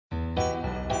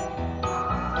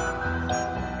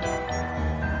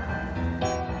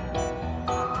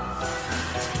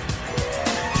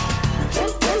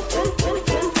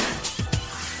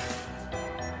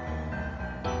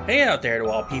Hey out there to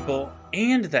all people,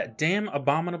 and that damn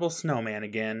abominable snowman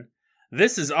again.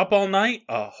 This is Up All Night,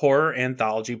 a horror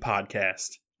anthology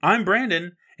podcast. I'm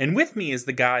Brandon, and with me is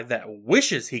the guy that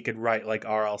wishes he could write like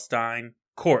R.L. Stine,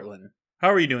 Cortland.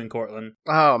 How are you doing, Cortland?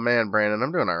 Oh man, Brandon,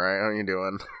 I'm doing alright. How are you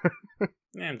doing?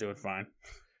 Yeah, I'm doing fine.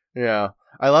 Yeah.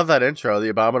 I love that intro, the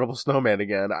abominable snowman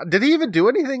again. Did he even do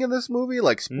anything in this movie?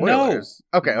 Like spoilers?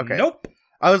 No. Okay. Nope.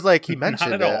 I was like, he mentioned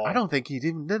Not it. at all. I don't think he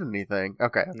even did anything.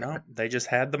 Okay. No, they just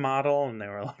had the model, and they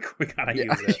were like, we gotta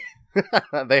use it.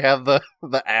 They have the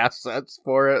assets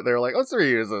for it. They're like, let's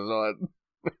reuse this one.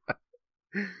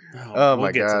 Oh we'll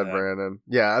my get to god, that. Brandon.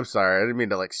 Yeah, I'm sorry. I didn't mean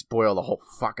to like spoil the whole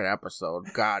fucking episode.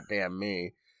 God damn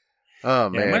me. Oh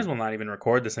Yeah, I man. might as well not even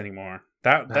record this anymore.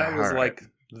 That was All right. like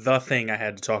the thing I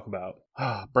had to talk about.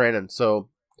 Brandon, so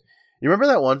you remember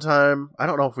that one time? I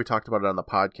don't know if we talked about it on the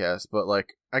podcast, but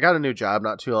like I got a new job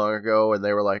not too long ago, and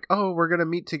they were like, "Oh, we're gonna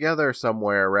meet together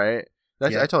somewhere, right?"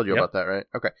 Yeah. I told you Yep. about that, right?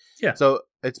 Okay. Yeah. So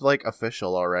it's like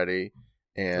official already,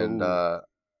 and Ooh.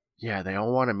 yeah, they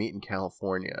all want to meet in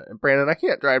California. And Brandon, I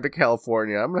can't drive to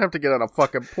California. I'm gonna have to get on a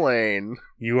fucking plane.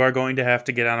 You are going to have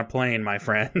to get on a plane, my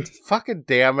friend. Fucking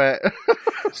damn it!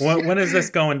 When is this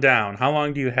going down? How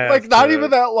long do you have? Like not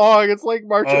even that long. It's like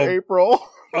March or April.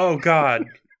 Oh God,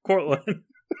 Cortland.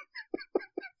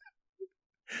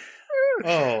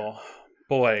 Oh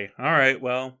boy. All right.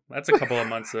 Well, that's a couple of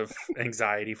months of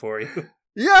anxiety for you.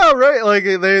 Yeah, right. Like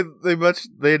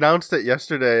they announced it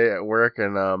yesterday at work,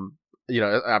 and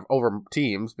over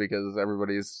Teams because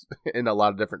everybody's in a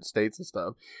lot of different states and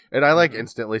stuff. And I like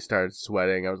instantly started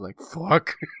sweating. I was like,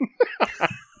 "Fuck."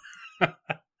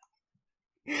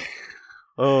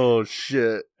 Oh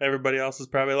shit! Everybody else is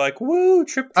probably like, "Woo,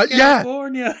 trip to Yeah.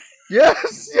 California."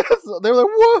 Yes. They were like,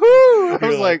 "Woohoo!" I You're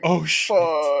was like, "Oh shit."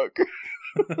 "Fuck."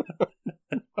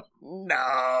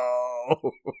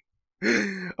 No.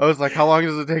 I was like, how long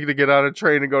does it take to get on a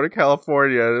train and go to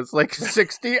California? And it's like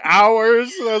 60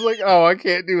 hours. And I was like, oh, I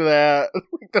can't do that.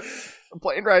 The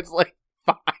plane ride's like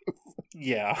 5.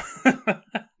 Yeah.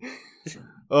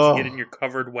 Oh. Get in your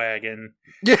covered wagon.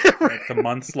 Yeah, right. Like the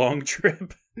months-long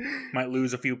trip. Might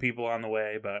lose a few people on the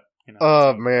way, but you know. Oh that's how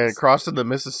it man, goes. crossing the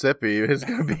Mississippi is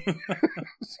gonna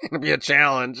be a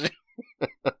challenge.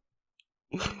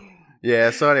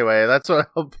 Yeah, so anyway, that's what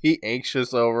I'll be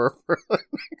anxious over for the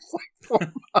next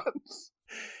 4 months.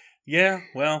 Yeah,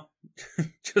 well,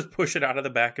 just push it out of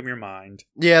the back of your mind.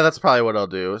 Yeah, that's probably what I'll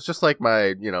do. It's just like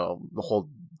my, the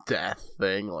whole death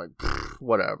thing. Like,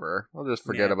 whatever. I'll just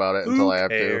forget about it until I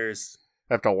have cares?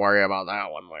 to worry about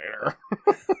that one later.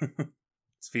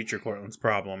 It's future Cortland's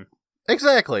problem.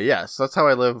 Exactly. Yes, that's how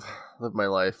I live my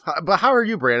life. But how are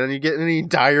you, Brandon? You getting any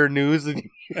dire news?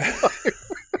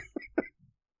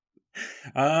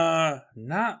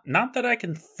 Not that I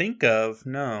can think of.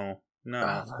 No.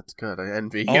 Oh, that's good. I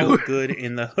envy All you. good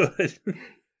in the hood.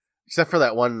 Except for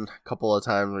that one couple of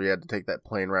times where you had to take that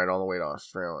plane ride all the way to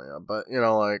Australia. But,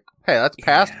 hey, that's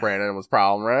past Brandon's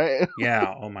problem, right?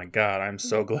 Yeah, oh my god, I'm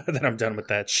so glad that I'm done with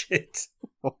that shit.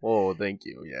 Oh, thank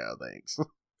you. Yeah, thanks.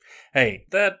 Hey,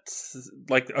 that's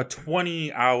like a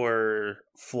 20-hour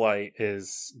flight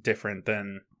is different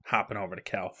than hopping over to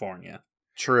California.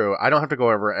 True. I don't have to go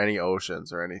over any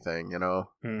oceans or anything,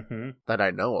 Mm-hmm. that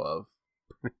I know of.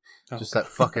 Just that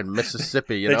fucking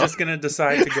Mississippi, They're just gonna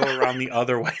decide to go around the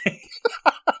other way.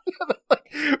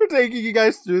 We're taking you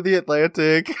guys through the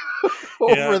Atlantic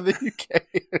over the UK.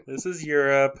 This is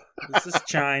Europe. This is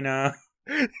China.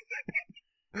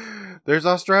 There's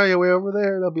Australia way over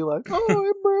there. And they'll be like, oh,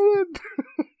 I'm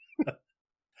Brandon.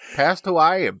 Past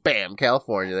Hawaii and bam,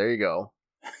 California. There you go.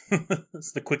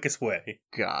 It's the quickest way.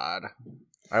 God.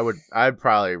 I'd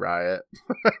probably riot.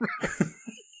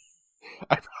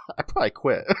 I'd probably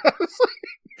quit.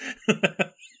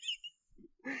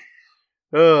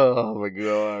 Oh my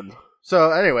god.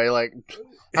 So anyway, like,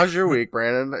 how's your week,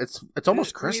 Brandon? It's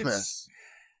almost Christmas.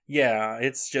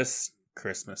 It's just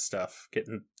Christmas stuff.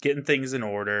 Getting things in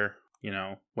order.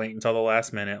 Wait until the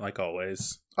last minute, like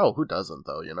always. Oh, who doesn't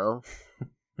though?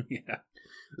 Yeah.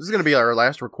 This is gonna be our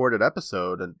last recorded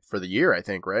episode for the year, I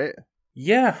think, right?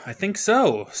 Yeah, I think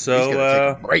so. So he's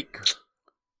gonna take a break.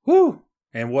 Whew.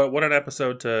 And what an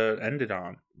episode to end it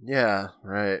on. Yeah,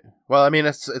 right. Well, I mean,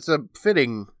 it's a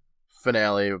fitting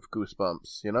finale of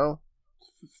Goosebumps,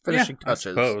 finishing touches. I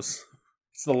suppose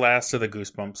it's the last of the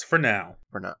Goosebumps for now.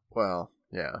 For now. Well,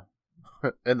 yeah.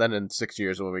 And then in 6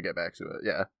 years when we get back to it,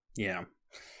 yeah. Yeah.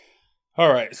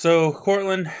 All right. So,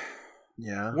 Cortland,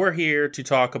 yeah, we're here to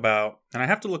talk about, and I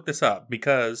have to look this up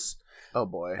because, oh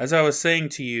boy, as I was saying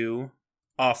to you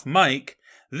off mic,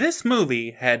 this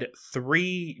movie had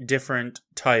 3 different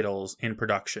titles in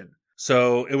production.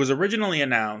 So it was originally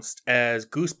announced as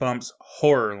Goosebumps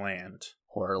Horrorland.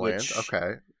 Horrorland,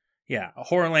 okay. Yeah,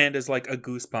 Horrorland is like a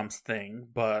Goosebumps thing,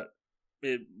 but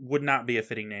it would not be a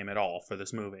fitting name at all for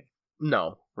this movie.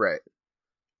 No, right.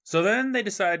 So then they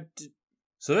decided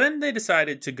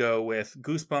to go with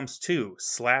Goosebumps 2: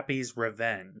 Slappy's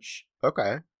Revenge.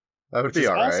 Okay. That would Which be is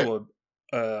alright. also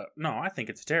no, I think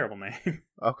it's a terrible name.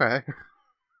 Okay.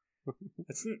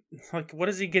 It's like, what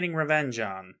is he getting revenge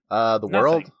on? The Nothing.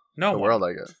 world? No The one. world,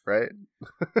 I guess, right?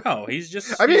 No, he's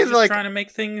just I mean, he's just like, trying to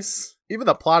make things even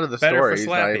the plot of the better story, for he's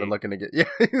not Slappy. even looking to get... Yeah,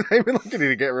 he's not even looking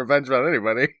to get revenge on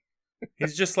anybody.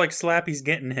 He's just like Slappy's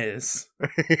getting his.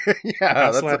 Yeah,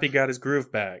 How that's... Slappy got his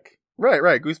groove back.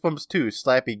 Right. Goosebumps 2,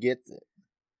 Slappy gets it.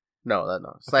 No.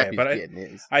 Slappy's Okay, but getting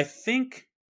his. I think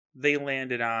they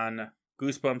landed on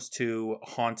Goosebumps 2: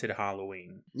 Haunted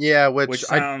Halloween. Yeah, Which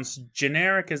sounds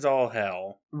generic as all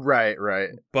hell. Right.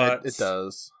 But it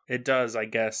does. It does, I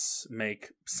guess,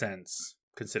 make sense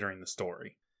considering the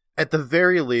story. At the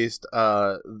very least,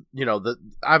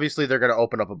 obviously they're going to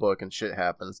open up a book and shit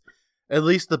happens. At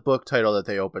least the book title that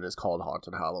they open is called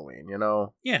Haunted Halloween, you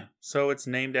know? Yeah, so it's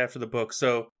named after the book.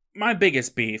 So my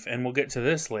biggest beef, and we'll get to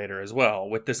this later as well,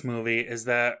 with this movie is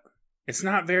that it's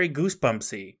not very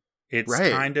Goosebumpsy. It's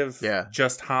kind of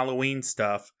just Halloween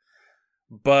stuff.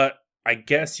 But I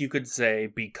guess you could say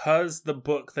because the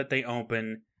book that they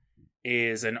open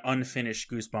is an unfinished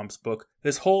Goosebumps book,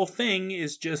 this whole thing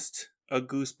is just a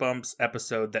Goosebumps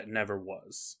episode that never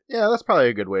was. Yeah, that's probably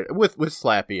a good way with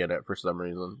Slappy in it for some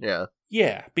reason.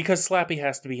 Yeah, because Slappy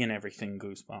has to be in everything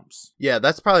Goosebumps. Yeah,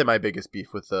 that's probably my biggest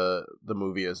beef with the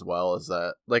movie as well, is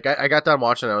that, like, I got done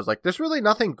watching it, I was like, there's really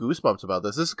nothing Goosebumps about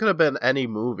this. This could have been any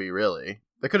movie, really.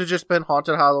 It could have just been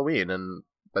Haunted Halloween, and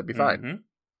that'd be fine. Mm-hmm.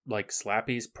 Like,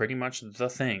 Slappy's pretty much the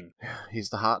thing. He's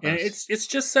the hotness. And it's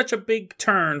just such a big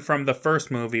turn from the first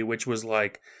movie, which was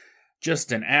like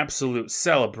just an absolute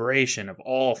celebration of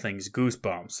all things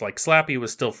Goosebumps. Like, Slappy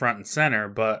was still front and center,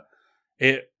 but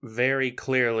it very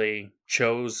clearly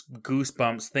chose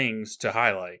Goosebumps things to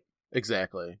highlight.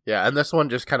 Exactly. Yeah, and this one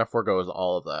just kind of forgoes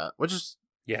all of that, which is...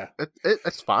 Yeah.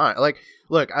 It's fine. Like,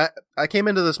 look, I came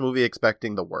into this movie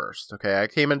expecting the worst, okay? I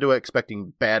came into it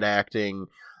expecting bad acting,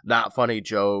 not funny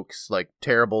jokes, like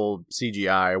terrible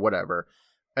CGI or whatever.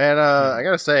 And I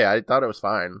gotta say, I thought it was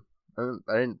fine. I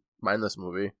didn't mind this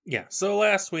movie. Yeah, so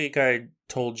last week I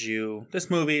told you this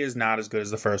movie is not as good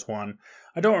as the first one.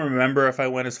 I don't remember if I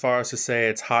went as far as to say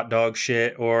it's hot dog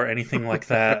shit or anything like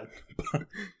that.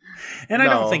 And I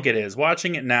don't think it is.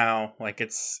 Watching it now, like,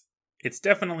 it's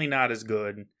definitely not as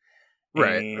good.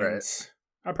 Right.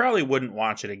 I probably wouldn't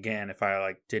watch it again if I,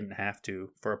 like, didn't have to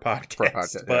for a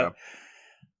podcast.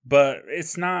 But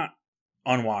it's not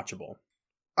unwatchable.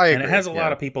 I agree. And it has a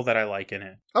lot of people that I like in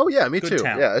it. Oh yeah, me Good too.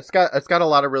 talent. Yeah, it's got a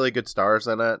lot of really good stars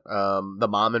in it. The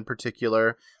mom in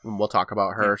particular, and we'll talk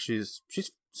about her. Yeah.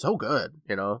 She's so good,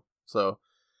 you know. So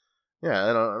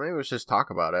yeah, maybe let's just talk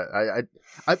about it.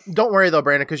 I don't worry though,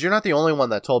 Brandon, because you're not the only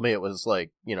one that told me it was like,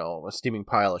 you know, a steaming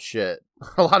pile of shit.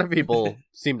 A lot of people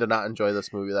seem to not enjoy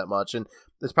this movie that much, and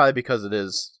it's probably because it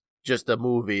is just a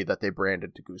movie that they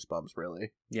branded to Goosebumps,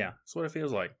 really. Yeah, that's what it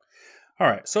feels like. All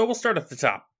right, so we'll start at the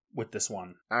top with this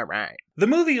one. All right. The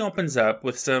movie opens up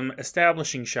with some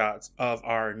establishing shots of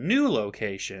our new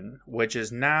location, which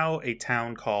is now a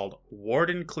town called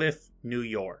Wardenclyffe, New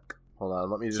York. Hold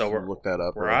on, let me just look that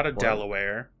up. We're out of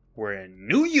Delaware. We're in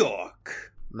New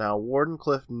York. Now,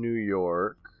 Wardenclyffe, New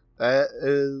York. That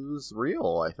is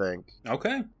real, I think.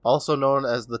 Okay. Also known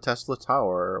as the Tesla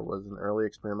Tower, was an early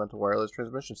experimental wireless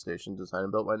transmission station designed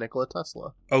and built by Nikola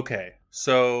Tesla. Okay,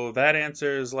 so that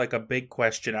answers like a big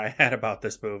question I had about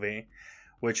this movie,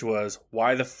 which was,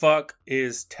 why the fuck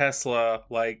is Tesla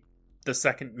like the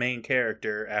second main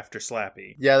character after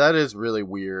Slappy? Yeah, that is really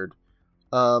weird.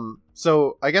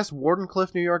 So I guess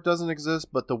Wardenclyffe, New York doesn't exist,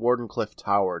 but the Wardenclyffe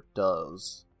Tower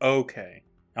does. Okay.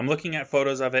 I'm looking at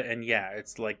photos of it, and yeah,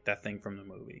 it's like that thing from the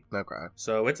movie. Okay.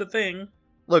 So it's a thing.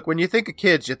 Look, when you think of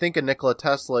kids, you think of Nikola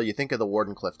Tesla, you think of the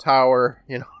Wardenclyffe Tower,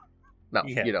 you know. No,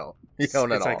 yeah. you don't. You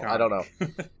don't at all. Iconic. I don't know.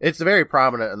 It's very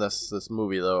prominent in this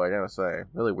movie, though, I gotta say.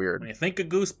 Really weird. When you think of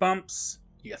Goosebumps,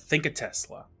 you think of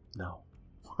Tesla. No.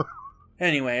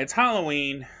 Anyway, it's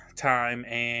Halloween time,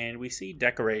 and we see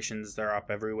decorations. They're up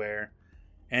everywhere.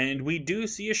 And we do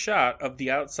see a shot of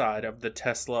the outside of the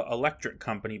Tesla Electric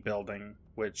Company building,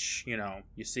 which, you know,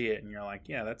 you see it and you're like,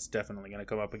 yeah, that's definitely going to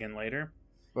come up again later.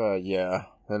 Yeah,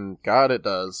 and God, it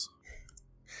does.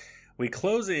 We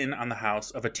close in on the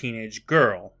house of a teenage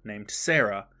girl named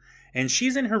Sarah, and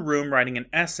she's in her room writing an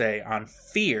essay on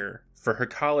fear for her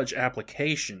college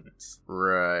applications.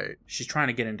 Right. She's trying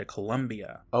to get into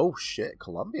Columbia. Oh, shit.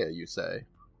 Columbia, you say?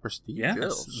 Prestigious.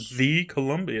 Yes, the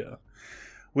Columbia.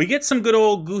 We get some good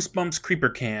old Goosebumps creeper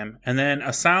cam, and then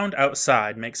a sound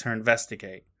outside makes her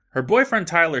investigate. Her boyfriend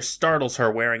Tyler startles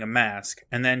her wearing a mask,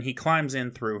 and then he climbs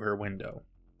in through her window.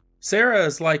 Sarah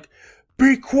is like,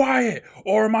 "Be quiet,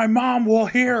 or my mom will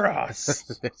hear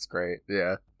us." That's great,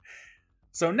 yeah.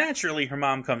 So naturally, her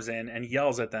mom comes in and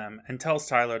yells at them and tells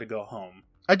Tyler to go home.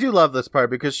 I do love this part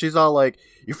because she's all like,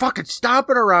 "You fucking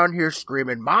stomping around here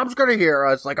screaming, Mom's gonna hear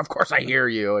us." Like, of course I hear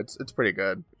you. It's pretty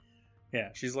good. Yeah,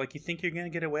 she's like, "You think you're gonna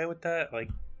get away with that?" Like,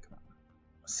 come on.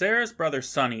 Sarah's brother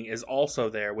Sonny is also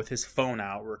there with his phone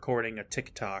out, recording a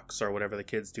TikToks or whatever the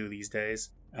kids do these days,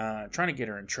 trying to get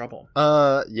her in trouble.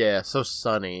 Yeah, so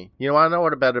Sunny. You wanna know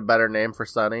what a better name for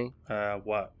Sunny?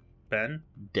 What? Ben?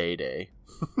 Day Day.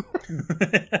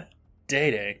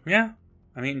 Day Day. Yeah.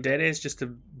 I mean, Day Day is just a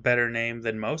better name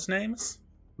than most names.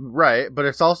 Right, but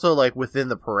it's also like within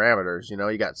the parameters, you know?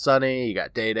 You got Sunny, you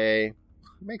got Day Day. It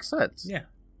makes sense. Yeah.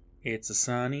 It's a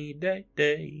sunny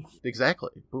day. Exactly.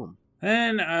 Boom.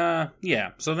 And, yeah.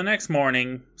 So the next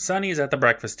morning, Sonny's at the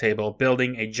breakfast table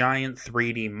building a giant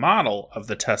 3D model of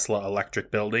the Tesla electric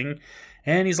building.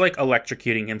 And he's, like,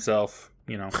 electrocuting himself,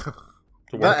 you know,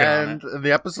 working on it.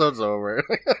 The episode's over.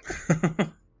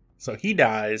 So he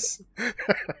dies.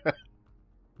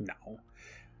 No.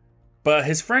 But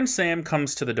his friend Sam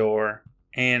comes to the door,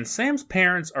 and Sam's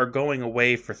parents are going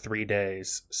away for 3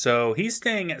 days. So he's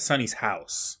staying at Sonny's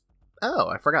house. Oh,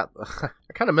 I forgot. I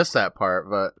kind of missed that part,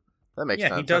 but that makes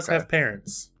sense. Yeah, he does have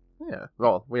parents. Yeah.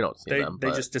 Well, we don't see them.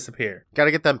 They just disappear. Gotta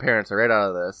get them parents right out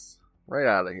of this. Right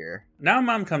out of here. Now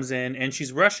Mom comes in, and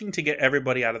she's rushing to get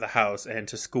everybody out of the house and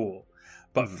to school.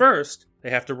 But first, they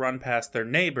have to run past their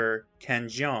neighbor, Ken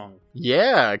Jeong.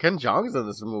 Yeah, Ken Jeong's in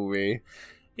this movie.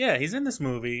 Yeah, he's in this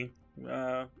movie.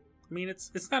 I mean,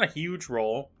 it's not a huge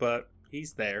role, but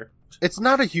he's there. It's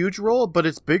not a huge role, but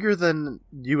it's bigger than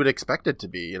you would expect it to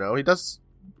be, you know? He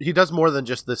does more than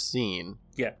just this scene.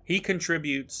 Yeah, he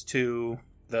contributes to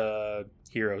the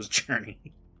hero's journey.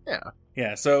 Yeah.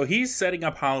 Yeah, so he's setting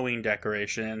up Halloween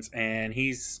decorations, and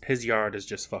his yard is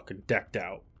just fucking decked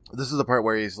out. This is the part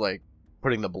where he's, like,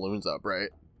 putting the balloons up, right?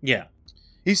 Yeah.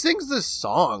 He sings this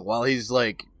song while he's,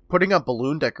 like, putting up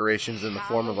balloon decorations in the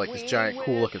form of, like, this giant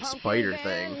cool-looking spider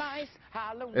thing.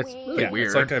 It's really weird.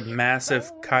 It's like a massive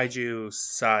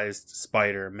kaiju-sized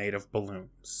spider made of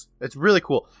balloons. It's really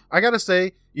cool. I gotta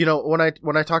say, you know, when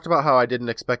I talked about how I didn't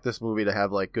expect this movie to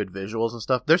have, like, good visuals and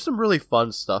stuff, there's some really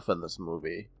fun stuff in this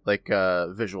movie, like,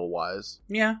 visual-wise.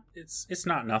 Yeah, it's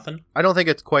not nothing. I don't think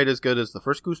it's quite as good as the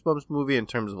first Goosebumps movie in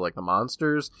terms of, like, the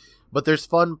monsters, but there's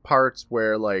fun parts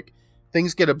where, like,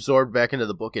 things get absorbed back into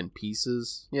the book in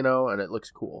pieces, you know, and it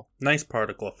looks cool. Nice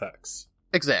particle effects.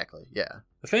 Exactly, yeah.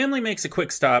 The family makes a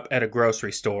quick stop at a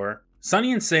grocery store.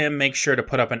 Sonny and Sam make sure to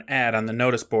put up an ad on the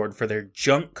notice board for their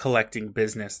junk collecting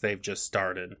business they've just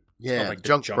started. Yeah, like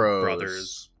Junk Bros.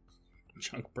 Brothers.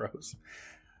 Junk Bros.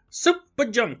 Super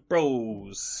Junk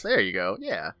Bros. There you go,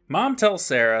 yeah. Mom tells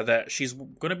Sarah that she's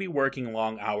going to be working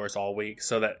long hours all week,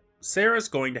 so that Sarah's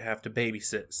going to have to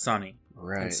babysit Sonny.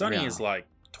 Right. And Sonny is like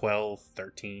 12,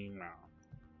 13,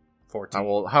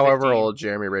 14. However 15. old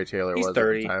Jeremy Ray Taylor He's was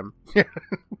 30. at the time.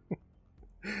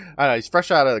 I don't know, he's fresh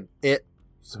out of it.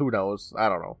 So who knows? I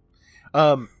don't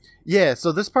know. Yeah,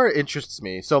 so this part interests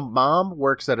me. So Mom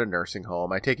works at a nursing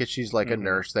home. I take it she's like a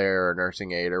nurse there or a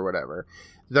nursing aide or whatever.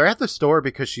 They're at the store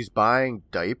because she's buying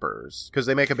diapers because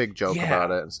they make a big joke about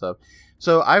it and stuff.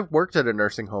 So I've worked at a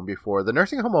nursing home before. The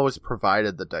nursing home always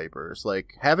provided the diapers.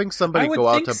 Like having somebody go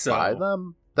out to buy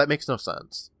them, that makes no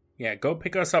sense. Yeah, go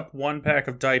pick us up 1 pack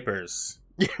of diapers.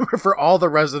 For all the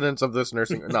residents of this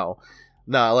nursing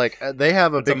No, like they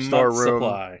have a big storeroom.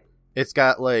 Supply. It's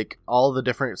got like all the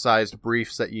different sized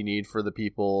briefs that you need for the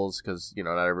peoples because, you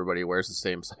know, not everybody wears the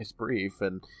same size brief,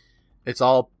 and it's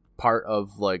all part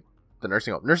of like the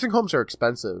nursing home. Nursing homes are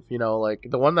expensive, you know, like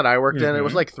the one that I worked in, it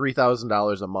was like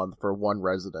 $3,000 a month for one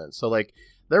resident. So like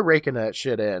they're raking that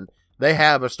shit in. They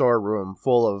have a storeroom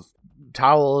full of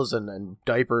towels and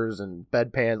diapers and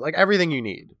bedpans, like everything you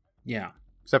need. Yeah.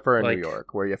 Except for in New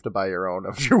York, where you have to buy your own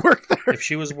if you work there. If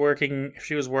she was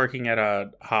working at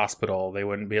a hospital, they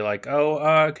wouldn't be like,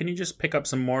 "Oh, can you just pick up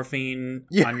some morphine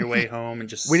on your way home and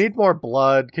just we need more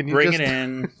blood. Can you bring just it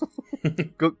in?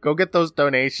 go get those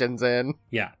donations in."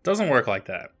 Yeah, it doesn't work like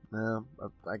that. No,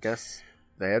 I guess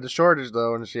they had a shortage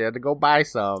though, and she had to go buy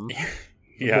some.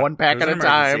 Yeah, 1 pack at a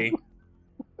time.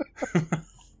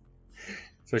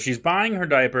 So she's buying her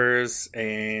diapers,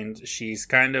 and she's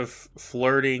kind of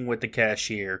flirting with the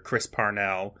cashier, Chris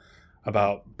Parnell,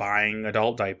 about buying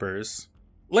adult diapers.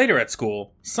 Later at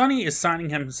school, Sonny is signing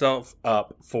himself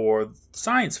up for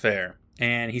science fair,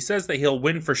 And he says that he'll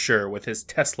win for sure with his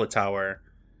Tesla tower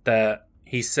that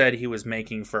he said he was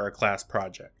making for a class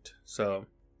project. So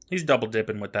he's double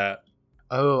dipping with that.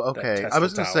 Oh, okay. I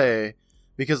was going to say,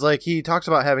 because like he talks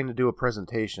about having to do a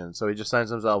presentation, so he just signs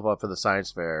himself up for the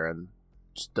science fair and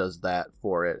just does that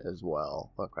for it as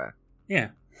well. Okay. Yeah.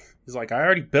 He's like, I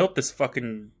already built this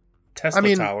fucking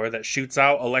Tesla tower that shoots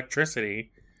out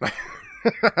electricity.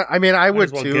 I mean, I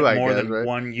would well too, get I more guess, than right?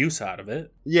 one use out of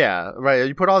it. Yeah, right.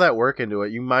 You put all that work into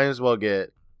it, you might as well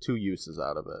get 2 uses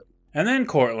out of it. And then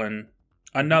Cortland,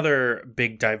 another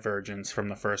big divergence from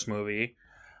the first movie.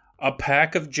 A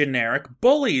pack of generic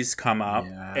bullies come up,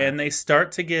 and they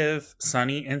start to give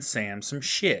Sonny and Sam some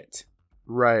shit.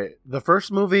 Right. The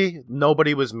first movie,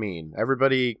 nobody was mean.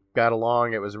 Everybody got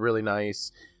along. It was really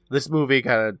nice. This movie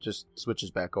kind of just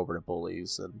switches back over to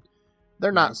bullies, and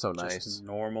they're not so nice. Just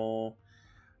normal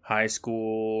high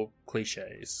school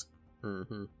cliches.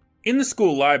 Mm-hmm. In the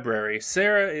school library,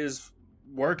 Sarah is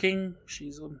working.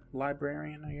 She's a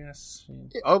librarian, I guess.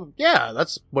 Oh, yeah,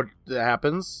 that's what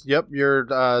happens. Yep,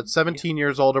 you're 17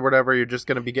 years old or whatever. You're just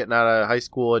going to be getting out of high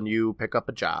school, and you pick up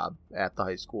a job at the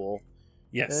high school.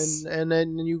 Yes. And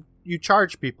then you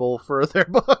charge people for their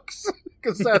books,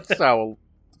 because that's how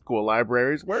school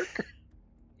libraries work.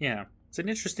 Yeah. It's an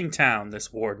interesting town,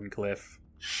 this Warden Cliff.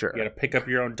 Sure. You gotta pick up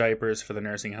your own diapers for the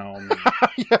nursing home.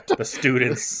 The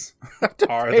students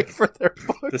are for their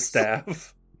books. The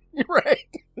staff. Right.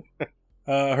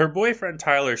 Her boyfriend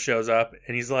Tyler shows up,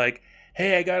 and he's like,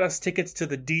 hey, I got us tickets to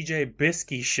the DJ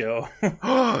Bisky show.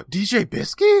 DJ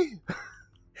Bisky?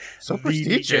 So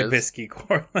prestigious. DJ Bisky,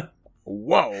 Cortland.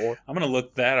 Whoa. I'm going to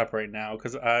look that up right now,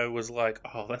 because I was like,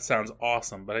 oh, that sounds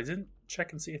awesome. But I didn't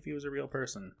check and see if he was a real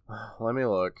person. Let me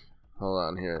look. Hold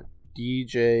on here.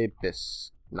 DJ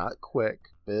Not Quick.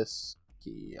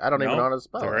 Bisky. I don't even know how to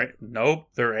spell it. Nope.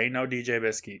 There ain't no DJ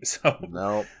Bisky. So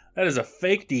nope. That is a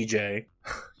fake DJ.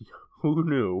 Who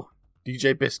knew?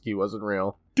 DJ Bisky wasn't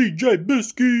real. DJ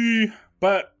Bisky!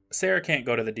 But Sarah can't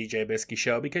go to the DJ Bisky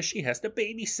show because she has to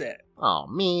babysit. Oh,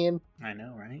 man. I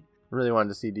know, right? I really wanted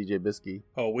to see DJ Bisky.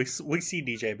 Oh, we see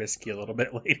DJ Bisky a little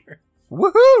bit later.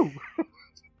 Woohoo!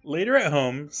 Later at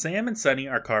home, Sam and Sonny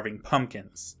are carving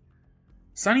pumpkins.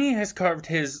 Sonny has carved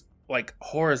his,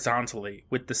 horizontally,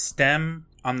 with the stem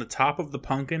on the top of the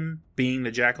pumpkin being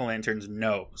the jack-o'-lantern's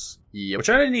nose. Yep. Which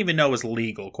I didn't even know was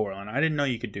legal, Cortland. I didn't know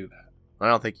you could do that. I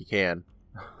don't think you can.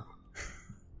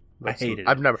 I hated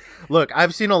it.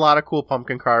 I've seen a lot of cool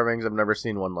pumpkin carvings. I've never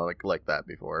seen one like that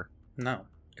before. No,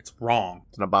 it's wrong.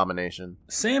 It's an abomination.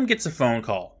 Sam gets a phone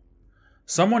call.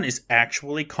 Someone is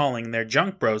actually calling their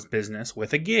Junk Bros business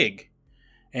with a gig.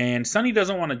 And Sonny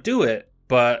doesn't want to do it,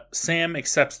 but Sam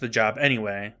accepts the job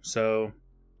anyway, so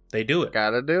they do it.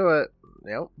 Gotta do it.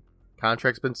 Yep.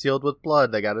 Contract's been sealed with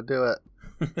blood. They gotta do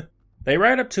it. They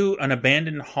ride up to an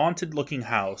abandoned, haunted-looking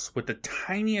house with the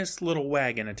tiniest little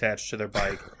wagon attached to their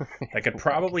bike that could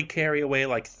probably carry away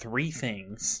 3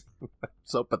 things.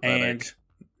 So pathetic.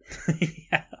 And,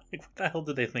 yeah, what the hell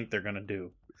do they think they're gonna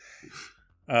do?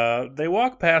 They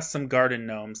walk past some garden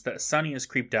gnomes that Sonny is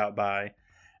creeped out by,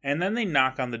 and then they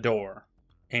knock on the door.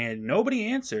 And nobody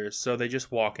answers, so they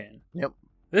just walk in. Yep.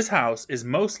 This house is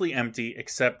mostly empty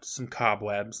except some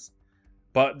cobwebs,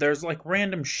 but there's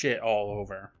random shit all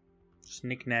over. Just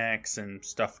knickknacks and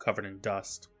stuff covered in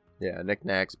dust. Yeah,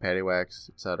 knickknacks, paddywhacks,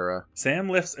 etc. Sam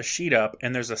lifts a sheet up,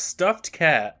 and there's a stuffed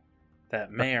cat that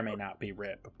may or may not be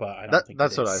Rip, but I don't think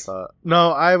that's it is. what I thought.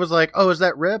 No, I was like, oh, is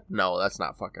that Rip? No, that's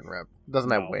not fucking Rip. It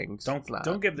doesn't have wings.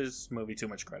 Don't give this movie too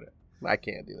much credit. I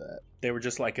can't do that. They were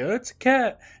just like, oh, it's a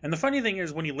cat. And the funny thing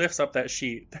is, when he lifts up that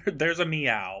sheet, there's a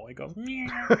meow. It goes,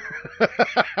 meow.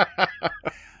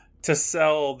 To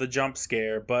sell the jump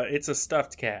scare, but it's a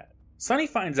stuffed cat. Sonny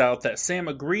finds out that Sam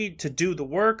agreed to do the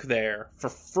work there for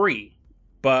free,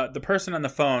 but the person on the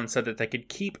phone said that they could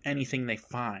keep anything they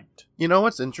find. You know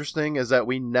what's interesting is that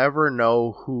we never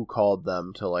know who called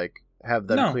them to, have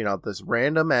them clean out this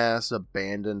random-ass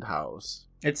abandoned house.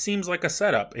 It seems like a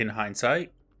setup in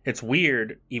hindsight. It's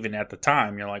weird, even at the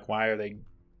time. You're like, why are they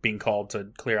being called to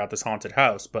clear out this haunted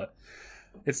house? But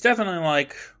it's definitely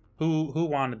who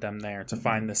wanted them there to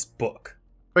find this book?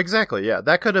 Exactly, yeah.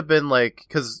 That could have been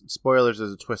because spoilers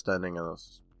is a twist ending in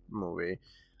this movie.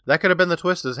 That could have been the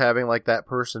twist, is having that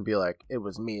person be like, it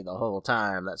was me the whole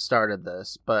time that started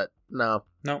this. But no.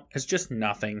 No, it's just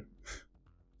nothing.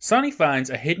 Sonny finds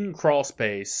a hidden crawl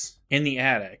space in the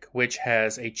attic, which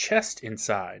has a chest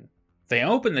inside. They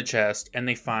open the chest, and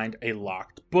they find a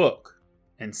locked book.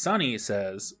 And Sonny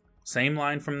says, same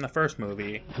line from the first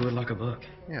movie. Who would lock a book?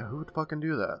 Yeah, who would fucking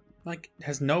do that?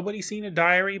 Has nobody seen a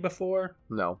diary before?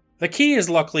 No. The key is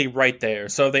luckily right there,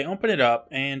 so they open it up,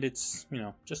 and it's,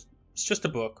 just It's just a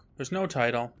book. There's no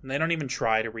title, and they don't even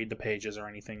try to read the pages or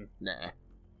anything. Nah.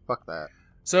 Fuck that.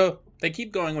 So, they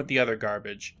keep going with the other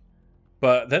garbage.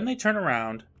 But then they turn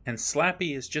around, and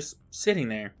Slappy is just sitting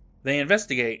there. They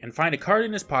investigate and find a card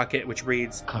in his pocket which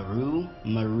reads, Karu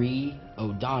Marie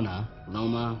Odana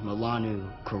Loma Milanu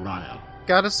Kurano.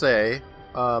 Gotta say,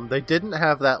 they didn't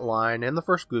have that line in the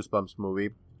first Goosebumps movie.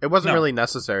 It wasn't really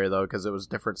necessary, though, because it was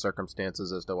different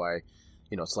circumstances as to why,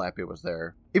 Slappy was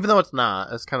there. Even though it's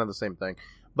not, it's kind of the same thing.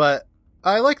 But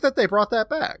I like that they brought that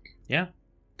back. Yeah,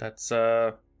 that's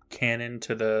canon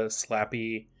to the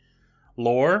Slappy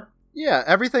lore. Yeah,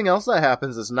 everything else that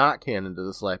happens is not canon to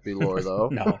the Slappy lore, though.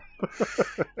 No.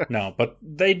 No, but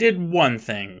they did one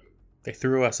thing. They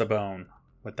threw us a bone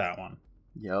with that one.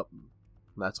 Yep.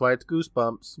 That's why it's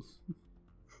Goosebumps.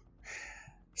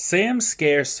 Sam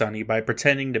scares Sonny by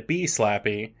pretending to be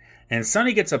Slappy, and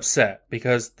Sonny gets upset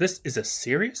because this is a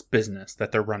serious business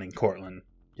that they're running, Cortland.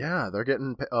 Yeah, they're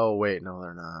getting... Oh, wait, no,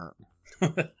 they're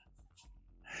not.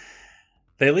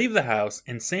 They leave the house,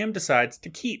 and Sam decides to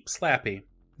keep Slappy.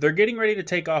 They're getting ready to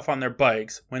take off on their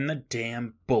bikes when the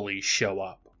damn bullies show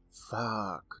up.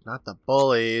 Fuck, not the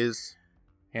bullies.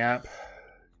 Yep,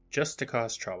 just to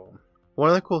cause trouble. One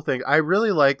of the cool things, I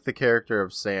really like the character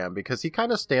of Sam because he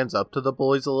kind of stands up to the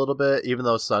bullies a little bit, even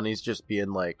though Sonny's just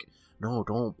being like, no,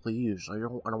 don't, please. I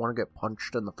don't want to get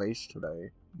punched in the face today.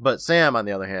 But Sam, on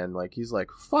the other hand, he's like,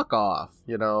 fuck off,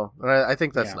 And I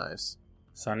think that's nice.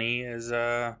 Sonny is,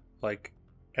 like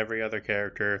every other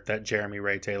character that Jeremy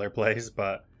Ray Taylor plays,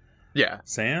 but yeah,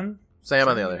 Sam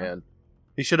on the other hand,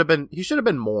 he should have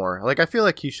been more. I feel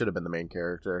like he should have been the main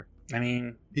character. I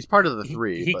mean, he's part of the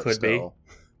three. He but could still.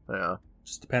 be. Yeah,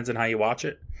 just depends on how you watch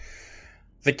it.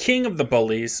 The king of the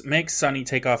bullies makes Sonny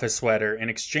take off his sweater in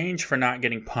exchange for not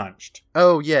getting punched.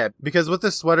 Oh yeah, because with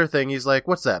this sweater thing, he's like,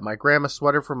 "What's that? My grandma's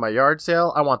sweater from my yard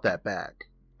sale? I want that back."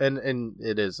 And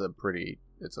it is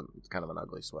it's kind of an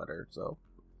ugly sweater, so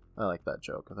I like that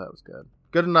joke. I thought it was good.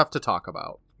 Good enough to talk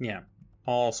about. Yeah.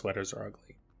 All sweaters are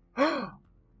ugly.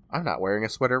 I'm not wearing a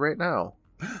sweater right now.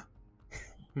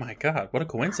 My God, what a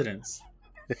coincidence.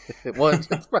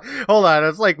 Hold on,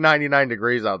 it's like 99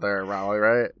 degrees out there in Raleigh,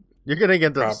 right? You're getting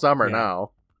into the summer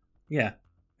now. Yeah.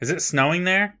 Is it snowing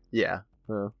there? Yeah,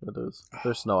 it is.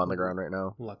 There's snow on the ground right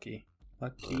now. Lucky.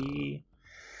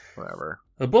 Whatever.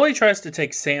 The bully tries to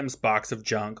take Sam's box of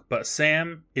junk, but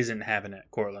Sam isn't having it,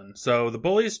 Cortland. So the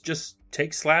bullies just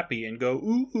take Slappy and go,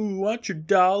 ooh, want your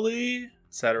dolly,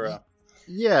 etc.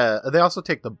 Yeah, they also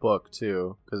take the book,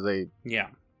 too, because they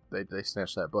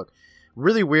snatch that book.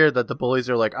 Really weird that the bullies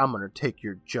are like, I'm going to take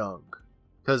your junk.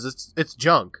 Because it's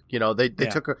junk, They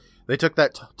took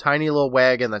that tiny little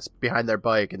wagon that's behind their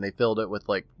bike and they filled it with,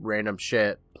 random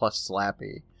shit plus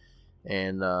Slappy.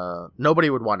 And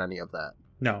nobody would want any of that.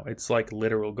 No, it's like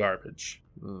literal garbage.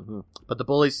 Mm-hmm. But the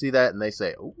bullies see that and they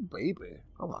say, oh, baby,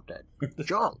 I want that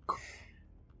junk.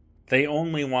 They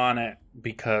only want it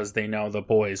because they know the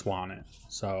boys want it.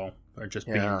 So they're just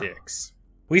being dicks.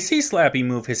 We see Slappy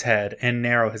move his head and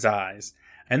narrow his eyes.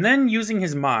 And then, using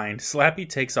his mind, Slappy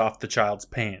takes off the child's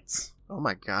pants. Oh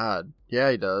my God. Yeah,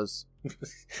 he does.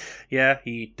 Yeah,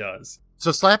 he does.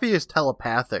 So Slappy is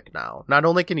telepathic now. Not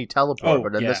only can he teleport,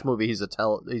 but in this movie he's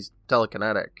he's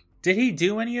telekinetic. Did he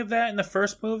do any of that in the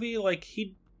first movie?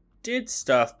 He did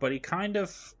stuff, but he kind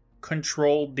of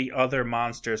controlled the other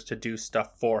monsters to do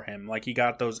stuff for him. He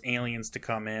got those aliens to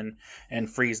come in and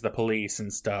freeze the police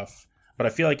and stuff. But I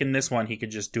feel like in this one, he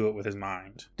could just do it with his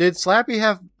mind. Did Slappy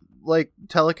have,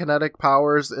 telekinetic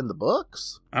powers in the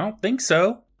books? I don't think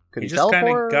so. Could he just kind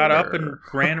of got up and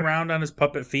ran around on his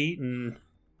puppet feet and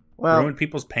ruined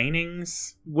people's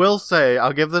paintings. Will say,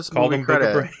 I'll give this Called movie him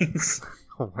credit. Book of Brains.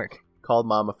 Oh my God. Called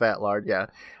Mom a fat lard, yeah.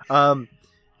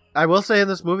 I will say in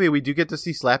this movie, we do get to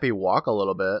see Slappy walk a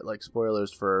little bit.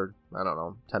 Spoilers for,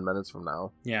 10 minutes from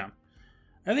now. Yeah.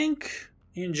 I think,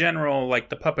 in general,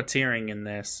 the puppeteering in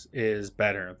this is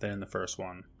better than in the first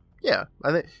one. Yeah.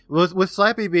 I think with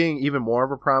Slappy being even more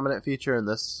of a prominent feature in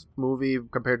this movie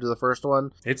compared to the first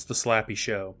one. It's the Slappy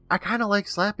show. I kind of like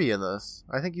Slappy in this.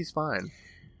 I think he's fine.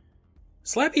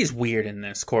 Slappy's weird in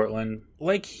this, Cortland.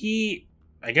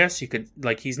 I guess you could,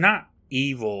 he's not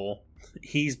evil.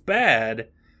 He's bad,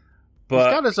 but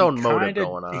he's got his own motive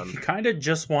going on. He kind of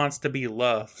just wants to be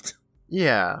loved.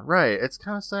 Yeah, right. It's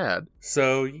kind of sad.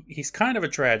 So he's kind of a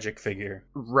tragic figure.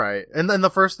 Right. And then the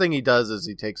first thing he does is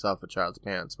he takes off a child's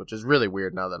pants, which is really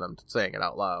weird now that I'm saying it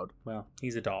out loud. Well,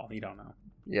 he's a doll. You don't know.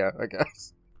 Yeah, I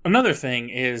guess. Another thing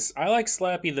is, I like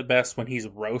Slappy the best when he's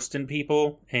roasting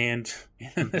people, and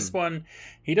in this one,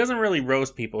 he doesn't really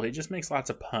roast people, he just makes lots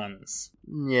of puns.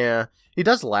 Yeah. He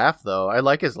does laugh, though. I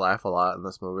like his laugh a lot in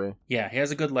this movie. Yeah, he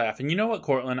has a good laugh. And you know what,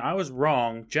 Cortland? I was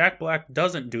wrong. Jack Black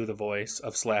doesn't do the voice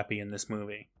of Slappy in this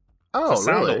movie. Oh, it's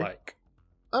a really? sound-alike.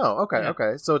 Oh, okay, Yeah.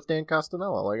 okay. So it's Dan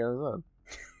Costanella, like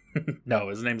I said. No,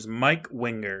 his name's Mike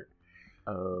Winger.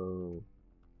 Oh,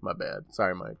 my bad.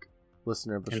 Sorry, Mike.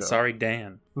 Listener of the show. And sorry,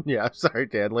 Dan. Yeah, sorry,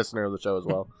 Dan. Listener of the show as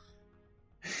well.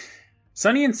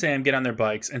 Sonny and Sam get on their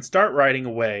bikes and start riding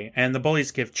away, and the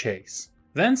bullies give chase.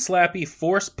 Then Slappy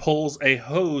force pulls a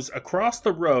hose across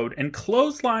the road and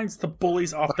clotheslines the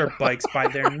bullies off their bikes by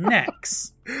their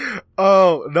necks.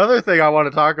 Oh, another thing I want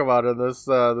to talk about in this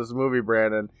this movie,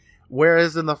 Brandon.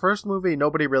 Whereas in the first movie,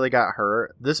 nobody really got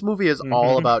hurt. This movie is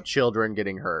all about children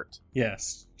getting hurt.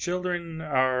 Yes, children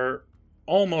are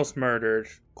almost murdered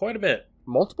quite a bit.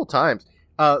 Multiple times.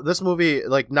 This movie,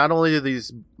 like, not only do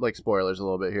these, like, spoilers a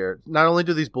little bit here, not only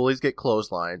do these bullies get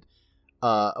clotheslined,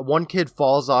 one kid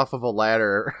falls off of a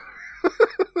ladder.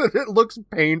 It looks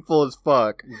painful as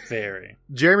fuck. Very.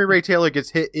 Jeremy Ray Taylor gets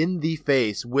hit in the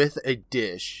face with a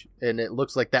dish, and it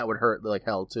looks like that would hurt like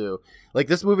hell too. Like,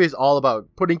 this movie is all about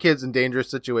putting kids in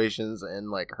dangerous situations and,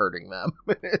 like, hurting them.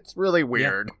 It's really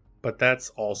weird. Yeah, but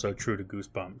that's also true to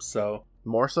Goosebumps, so...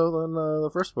 More so than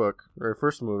the first book, or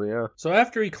first movie, yeah. So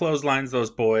after he clotheslines those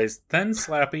boys, then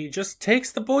Slappy just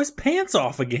takes the boys' pants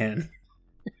off again.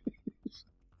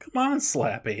 Come on,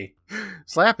 Slappy.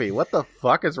 Slappy, what the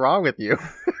fuck is wrong with you?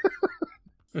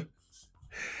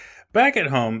 Back at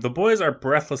home, the boys are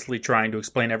breathlessly trying to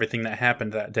explain everything that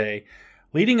happened that day,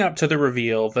 leading up to the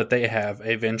reveal that they have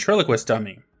a ventriloquist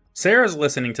dummy. Sarah's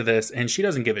listening to this, and she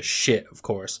doesn't give a shit, of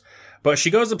course, but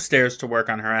she goes upstairs to work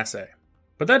on her essay.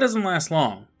 But that doesn't last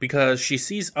long, because she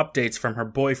sees updates from her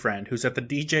boyfriend, who's at the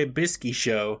DJ Bisky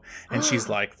show, and she's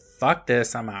like, fuck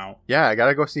this, I'm out. Yeah, I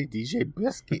gotta go see DJ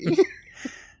Bisky.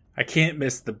 I can't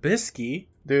miss the Bisky.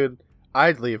 Dude,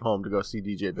 I'd leave home to go see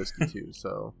DJ Bisky too,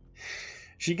 so...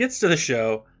 She gets to the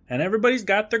show, and everybody's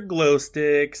got their glow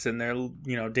sticks, and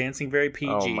they're, dancing very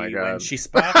PG. Oh my God. When she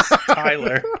spots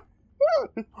Tyler.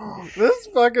 This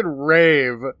fucking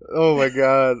rave. Oh my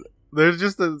God. There's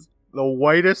just the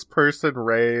whitest person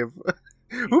rave.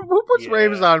 Who puts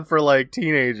raves on for, like,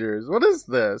 teenagers? What is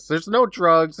this? There's no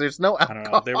drugs. There's no alcohol. I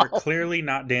don't know. They were clearly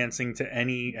not dancing to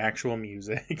any actual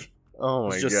music. Oh my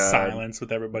God. It's just silence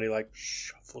with everybody like,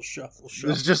 shuffle, shuffle,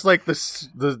 shuffle. It's just like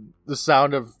the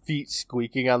sound of feet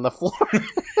squeaking on the floor.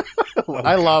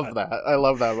 I love that. I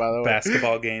love that, by the way.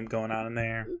 Basketball game going on in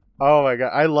there. Oh my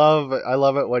God. I love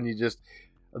it when you just...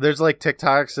 There's, like,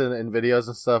 TikToks and videos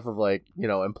and stuff of, like,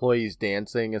 employees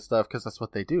dancing and stuff, because that's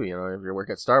what they do. If you work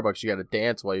at Starbucks, you got to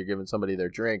dance while you're giving somebody their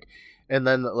drink. And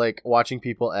then, like, watching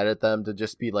people edit them to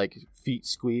just be, like, feet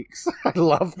squeaks. I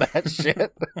love that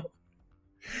shit.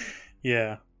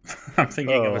 Yeah. I'm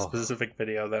thinking of a specific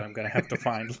video that I'm going to have to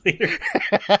find later.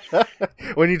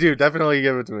 When you do, definitely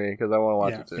give it to me, because I want to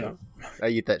watch it too. Yeah. I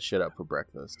eat that shit up for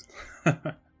breakfast.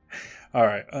 All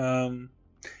right.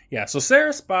 Yeah, so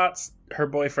Sarah spots her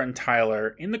boyfriend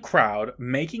Tyler in the crowd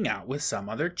making out with some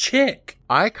other chick.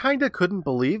 I kind of couldn't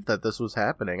believe that this was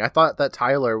happening. I thought that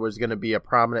Tyler was going to be a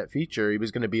prominent feature. He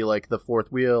was going to be like the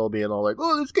fourth wheel, being all like,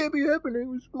 oh, this can't be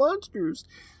happening. It's monsters.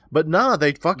 But nah,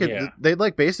 they they'd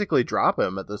like basically drop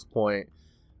him at this point.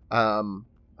 I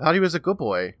thought he was a good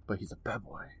boy, but he's a bad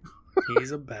boy.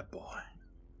 He's a bad boy.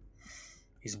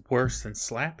 He's worse than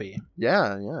Slappy.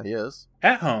 Yeah, he is.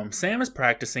 At home, Sam is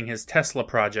practicing his Tesla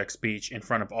project speech in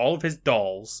front of all of his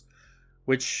dolls,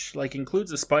 which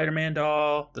includes a Spider-Man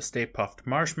doll, the Stay Puft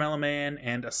Marshmallow Man,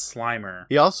 and a Slimer.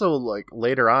 He also,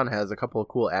 later on has a couple of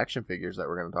cool action figures that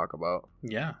we're going to talk about.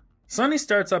 Yeah. Sonny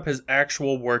starts up his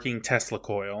actual working Tesla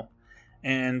coil,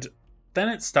 and then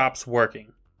it stops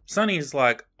working. Sonny's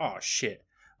like, oh shit.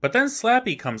 But then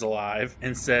Slappy comes alive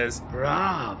and says,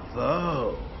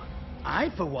 Bravo! I,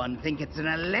 for one, think it's an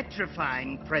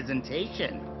electrifying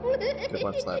presentation. Good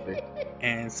one, Slappy.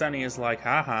 And Sonny is like,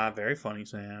 haha, very funny,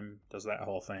 Sam. Does that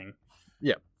whole thing.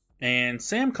 Yeah. And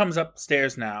Sam comes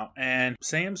upstairs now, and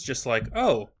Sam's just like,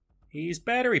 oh, he's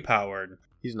battery powered.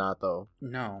 He's not, though.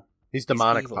 No. He's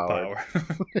demonic evil powered.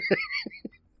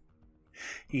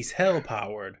 He's hell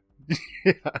powered.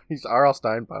 Yeah, he's R.L.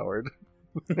 Stein powered.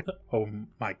 Oh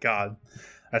my God.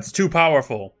 That's too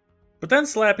powerful. But then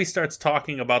Slappy starts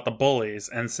talking about the bullies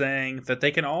and saying that they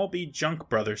can all be junk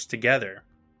brothers together.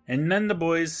 And then the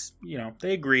boys,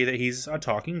 they agree that he's a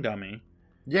talking dummy.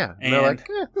 Yeah, and they're like,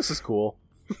 this is cool.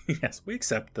 Yes, we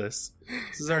accept this.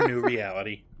 This is our new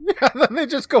reality. Yeah, then they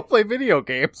just go play video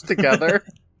games together.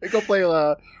 They go play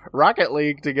Rocket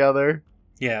League together.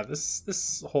 Yeah,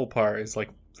 this whole part is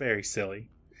like very silly.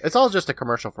 It's all just a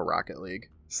commercial for Rocket League.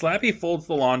 Slappy folds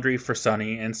the laundry for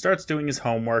Sonny and starts doing his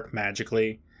homework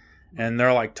magically, and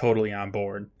they're like totally on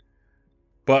board.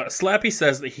 But Slappy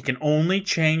says that he can only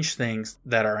change things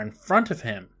that are in front of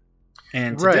him.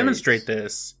 And to demonstrate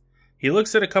this, he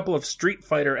looks at a couple of Street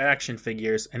Fighter action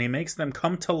figures and he makes them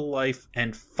come to life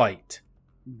and fight.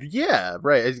 Yeah,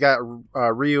 right. He's got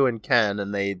Ryu and Ken,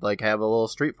 and they like have a little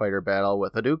Street Fighter battle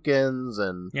with Hadoukens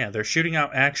and... Yeah, they're shooting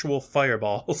out actual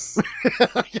fireballs.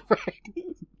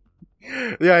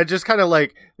 Yeah, it just kind of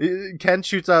like Ken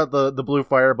shoots out the blue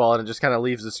fireball and it just kind of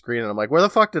leaves the screen, and I'm like, where the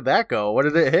fuck did that go? What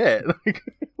did it hit? Like,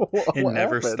 what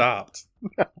never happened? Stopped.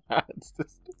 It's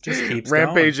just keeps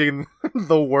rampaging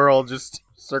the world, just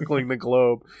circling the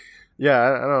globe. Yeah,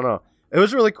 I don't know. It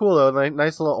was really cool though.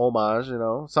 Nice little homage, you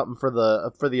know, something for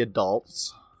the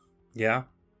adults. Yeah,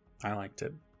 I liked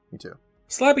it. Me too.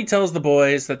 Slappy tells the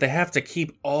boys that they have to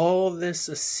keep all this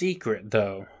a secret,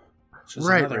 though, which is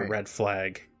another red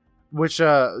flag. Which,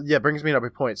 brings me up a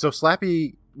point. So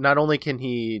Slappy, not only can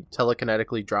he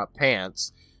telekinetically drop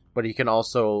pants, but he can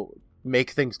also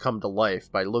make things come to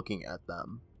life by looking at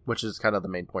them, which is kind of the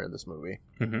main point of this movie.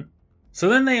 Mm-hmm. So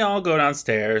then they all go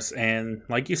downstairs, and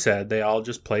like you said, they all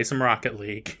just play some Rocket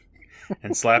League.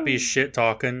 And Slappy's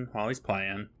shit-talking while he's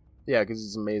playing. Yeah, because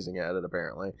he's amazing at it,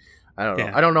 apparently. I don't know.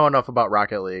 Yeah. I don't know enough about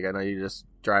Rocket League. I know you just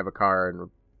drive a car and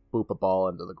boop a ball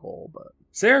into the goal, but...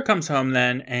 Sarah comes home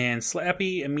then, and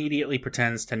Slappy immediately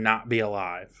pretends to not be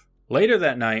alive. Later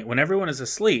that night, when everyone is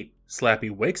asleep, Slappy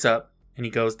wakes up, and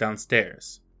he goes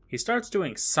downstairs. He starts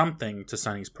doing something to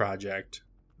Sonny's project.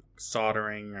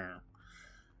 Soldering, or...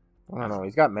 I don't know,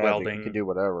 he's got magic, welding. He can do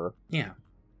whatever. Yeah.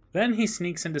 Then he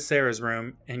sneaks into Sarah's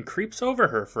room, and creeps over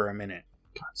her for a minute.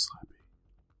 God, Slappy.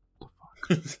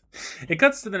 It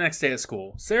cuts to the next day at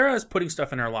school. Sarah is putting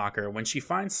stuff in her locker when she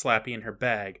finds Slappy in her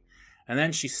bag, and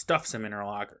then she stuffs him in her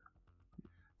locker.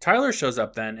 Tyler shows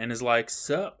up then and is like,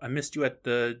 "Sup, I missed you at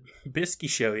the Bisky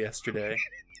show yesterday."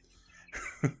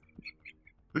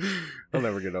 I'll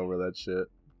never get over that shit.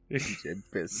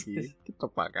 Bisky. Get the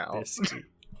fuck out. Bisky.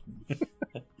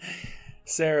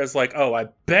 Sarah's like, "Oh, I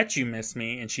bet you missed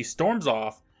me," and she storms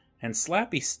off, and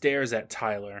Slappy stares at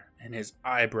Tyler, and his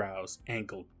eyebrows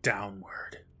angle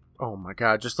downward. Oh my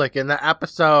god, just like in the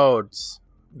episodes.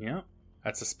 Yeah,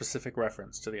 that's a specific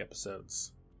reference to the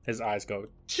episodes. His eyes go...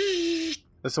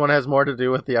 This one has more to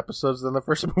do with the episodes than the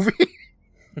first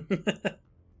movie.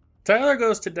 Tyler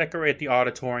goes to decorate the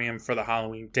auditorium for the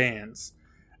Halloween dance,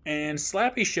 and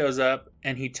Slappy shows up,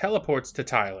 and he teleports to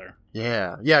Tyler.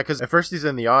 Yeah, because at first he's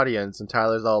in the audience, and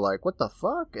Tyler's all like, "What the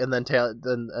fuck?" And then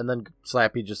then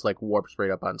Slappy just like warps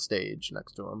right up on stage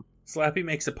next to him. Slappy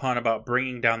makes a pun about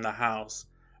bringing down the house,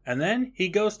 and then he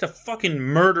goes to fucking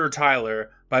murder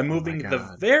Tyler by moving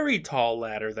the very tall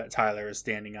ladder that Tyler is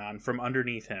standing on from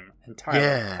underneath him, and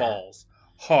Tyler falls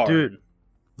hard. Dude,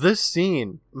 this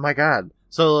scene, my god.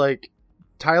 So like,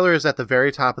 Tyler is at the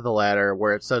very top of the ladder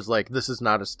where it says, like, "This is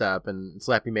not a step," and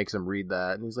Slappy makes him read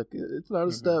that, and he's like, "It's not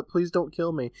a step, please don't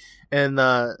kill me." And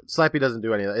Slappy doesn't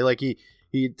do any of that. Like, he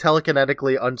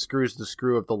telekinetically unscrews the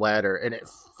screw of the ladder, and it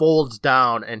folds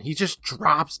down, and he just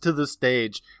drops to the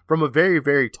stage from a very,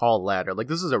 very tall ladder. Like,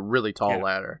 this is a really tall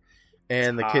ladder.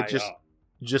 And the kid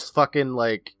just fucking,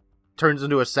 like, turns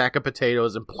into a sack of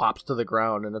potatoes and plops to the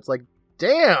ground, and it's like,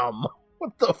 damn,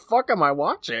 what the fuck am I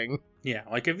watching? Yeah,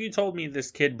 like if you told me this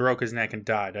kid broke his neck and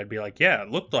died, I'd be like, yeah, it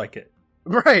looked like it.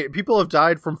 Right, people have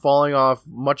died from falling off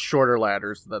much shorter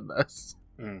ladders than this.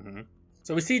 Mm-hmm.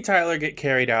 So we see Tyler get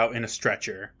carried out in a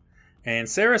stretcher, and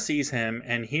Sarah sees him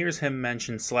and hears him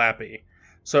mention Slappy.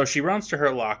 So she runs to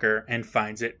her locker and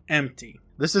finds it empty.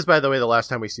 This is, by the way, the last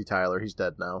time we see Tyler. He's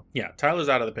dead now. Yeah, Tyler's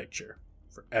out of the picture.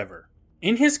 Forever.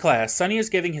 In his class, Sonny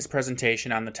is giving his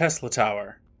presentation on the Tesla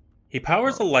Tower. He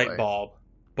powers a light bulb,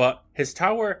 but his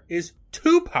tower is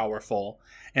too powerful,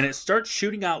 and it starts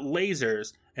shooting out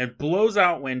lasers and blows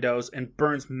out windows and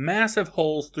burns massive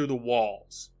holes through the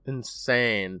walls.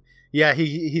 Insane. Yeah,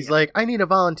 he's like, "I need a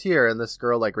volunteer," and this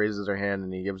girl like raises her hand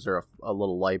and he gives her a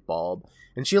little light bulb,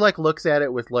 and she like looks at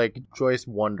it with like joyous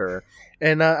wonder.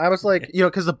 And I was like, you know,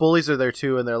 because the bullies are there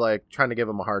too, and they're like trying to give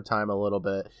him a hard time a little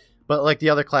bit, but like the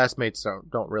other classmates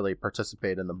don't really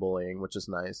participate in the bullying, which is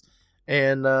nice.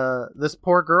 And this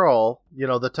poor girl, you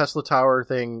know, the Tesla Tower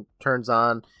thing turns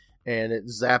on and it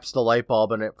zaps the light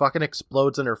bulb and it fucking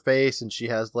explodes in her face, and she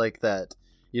has like that,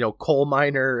 you know, coal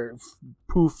miner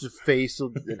poofed face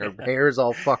and her hair is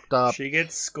all fucked up. She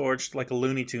gets scorched like a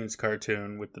Looney Tunes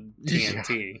cartoon with the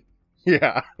TNT.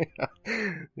 Yeah.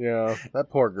 Yeah,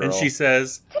 that poor girl. And she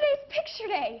says, "Today's picture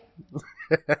day."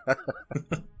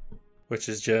 which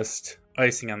is just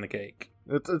icing on the cake.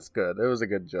 It's good. It was a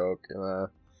good joke.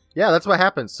 Yeah, that's what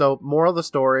happens. So, moral of the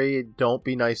story, don't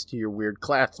be nice to your weird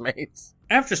classmates.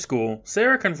 After school,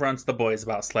 Sarah confronts the boys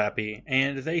about Slappy,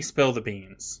 and they spill the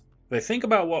beans. They think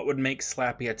about what would make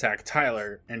Slappy attack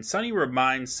Tyler, and Sunny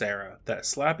reminds Sarah that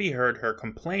Slappy heard her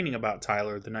complaining about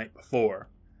Tyler the night before.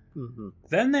 Mm-hmm.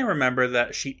 Then they remember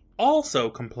that she also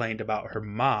complained about her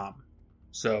mom.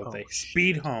 So they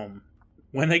speed home.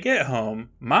 When they get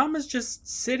home, Mom is just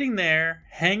sitting there,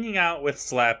 hanging out with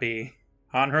Slappy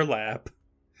on her lap.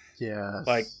 Yes.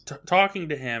 Like, talking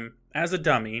to him as a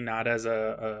dummy, not as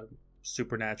a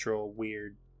supernatural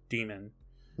weird demon.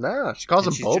 Nah, she calls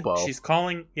him Bobo. She's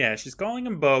calling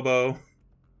him Bobo.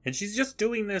 And she's just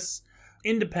doing this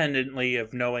independently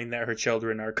of knowing that her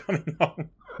children are coming home.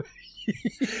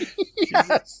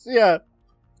 Yes, yeah.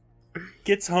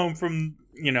 Gets home from,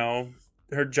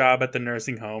 her job at the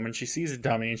nursing home, and she sees a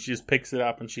dummy, and she just picks it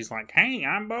up, and she's like, "Hey,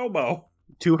 I'm Bobo."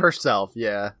 To herself,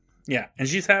 yeah. Yeah, and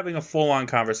she's having a full-on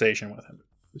conversation with him.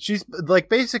 She's, like,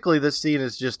 basically this scene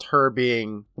is just her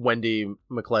being Wendy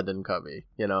McClendon Covey,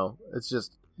 It's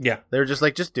just... Yeah. They're just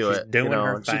like, just do she's it. Doing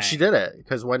her thing. She did it,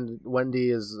 because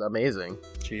Wendy is amazing.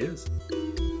 She is.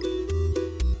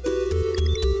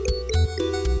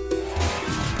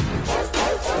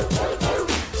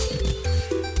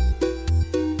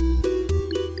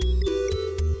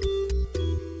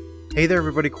 Hey there,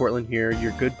 everybody. Cortland here,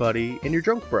 your good buddy and your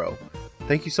drunk bro.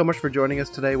 Thank you so much for joining us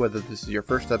today, whether this is your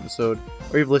first episode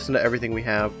or you've listened to everything we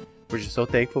have. We're just so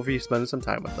thankful for you spending some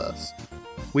time with us.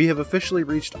 We have officially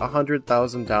reached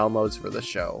 100,000 downloads for this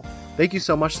show. Thank you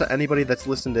so much to anybody that's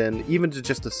listened in, even to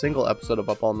just a single episode of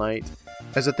Up All Night.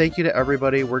 As a thank you to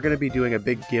everybody, we're going to be doing a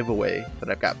big giveaway that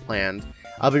I've got planned.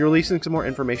 I'll be releasing some more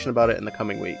information about it in the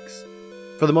coming weeks.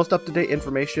 For the most up-to-date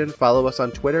information, follow us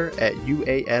on Twitter at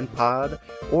UANPod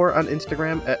or on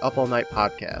Instagram at Up All Night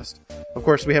Podcast. Of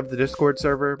course, we have the Discord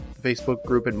server, the Facebook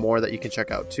group, and more that you can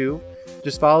check out too.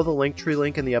 Just follow the Linktree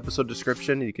link in the episode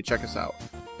description and you can check us out.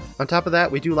 On top of that,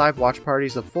 we do live watch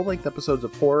parties of full-length episodes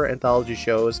of horror anthology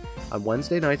shows on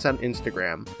Wednesday nights on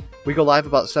Instagram. We go live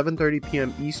about 7:30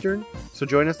 p.m. Eastern, so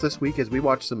join us this week as we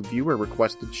watch some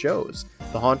viewer-requested shows,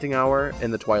 The Haunting Hour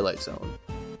and The Twilight Zone.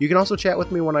 You can also chat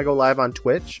with me when I go live on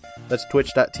Twitch. That's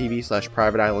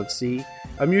twitch.tv/PrivateIslandC.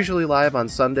 I'm usually live on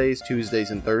Sundays,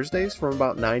 Tuesdays, and Thursdays from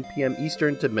about 9 p.m.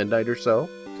 Eastern to midnight or so.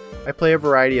 I play a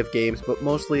variety of games, but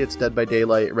mostly it's Dead by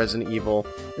Daylight, Resident Evil,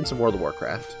 and some World of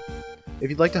Warcraft. If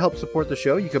you'd like to help support the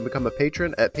show, you can become a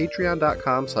patron at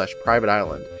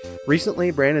patreon.com/privateisland.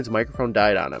 Recently, Brandon's microphone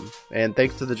died on him, and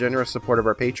thanks to the generous support of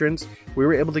our patrons, we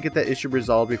were able to get that issue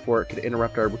resolved before it could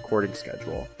interrupt our recording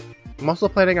schedule. I'm also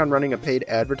planning on running a paid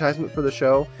advertisement for the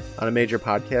show on a major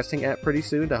podcasting app pretty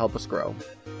soon to help us grow.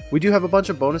 We do have a bunch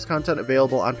of bonus content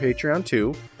available on Patreon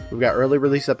too. We've got early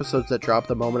release episodes that drop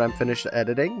the moment I'm finished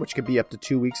editing, which could be up to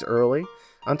 2 weeks early.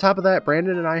 On top of that,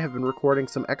 Brandon and I have been recording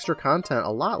some extra content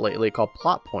a lot lately called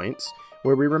Plot Points,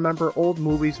 where we remember old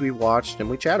movies we watched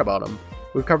and we chat about them.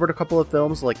 We've covered a couple of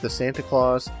films like The Santa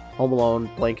Claus, Home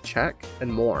Alone, Blank Check,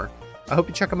 and more. I hope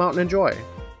you check them out and enjoy.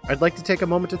 I'd like to take a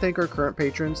moment to thank our current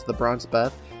patrons, the Bronze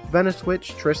Beth, Venice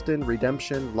Twitch, Tristan,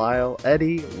 Redemption, Lyle,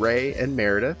 Eddie, Ray, and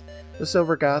Meredith, the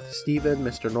Silver Goth, Steven,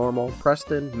 Mr. Normal,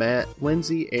 Preston, Matt,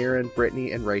 Lindsay, Aaron,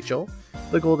 Brittany, and Rachel,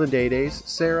 the Golden Day Days,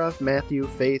 Sarah, Matthew,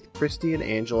 Faith, Christy, and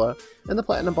Angela, and the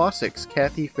Platinum Bossics,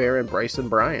 Kathy, Fair, and Bryce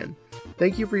and Brian.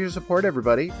 Thank you for your support,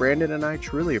 everybody. Brandon and I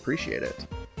truly appreciate it.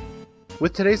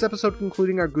 With today's episode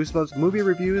concluding our Goosebumps movie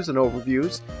reviews and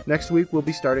overviews, next week we'll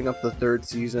be starting up the third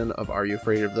season of Are You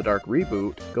Afraid of the Dark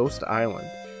reboot, Ghost Island.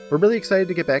 We're really excited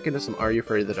to get back into some Are You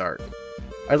Afraid of the Dark.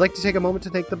 I'd like to take a moment to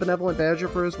thank the Benevolent Badger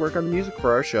for his work on the music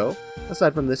for our show.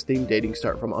 Aside from this theme, Dating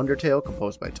Start from Undertale,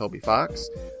 composed by Toby Fox,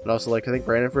 I'd also like to thank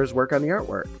Brandon for his work on the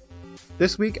artwork.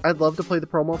 This week, I'd love to play the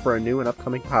promo for a new and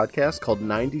upcoming podcast called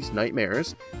 90s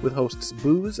Nightmares with hosts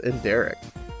Booze and Derek.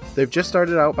 They've just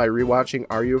started out by rewatching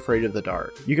Are You Afraid of the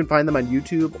Dark? You can find them on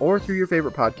YouTube or through your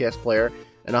favorite podcast player,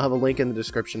 and I'll have a link in the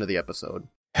description of the episode.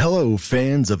 Hello,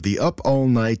 fans of the Up All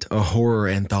Night, a horror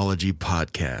anthology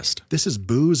podcast. This is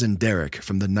Booze and Derek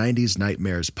from the 90s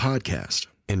Nightmares podcast.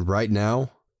 And right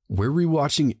now, we're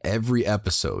rewatching every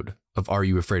episode of Are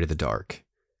You Afraid of the Dark?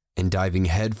 And diving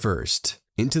headfirst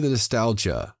into the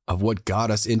nostalgia of what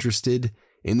got us interested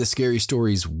in the scary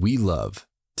stories we love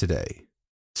today.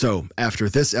 So, after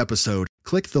this episode,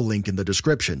 click the link in the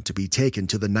description to be taken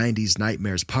to the 90s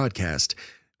Nightmares podcast.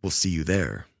 We'll see you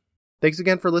there. Thanks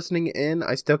again for listening in.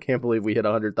 I still can't believe we hit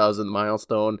 100,000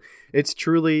 milestone. It's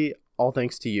truly all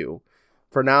thanks to you.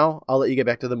 For now, I'll let you get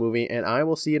back to the movie, and I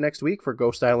will see you next week for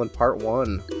Ghost Island Part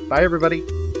 1. Bye, everybody.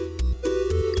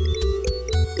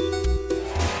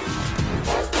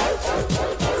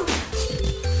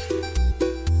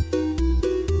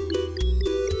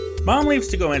 Mom leaves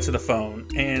to go answer the phone,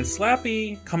 and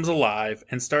Slappy comes alive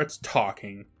and starts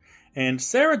talking. And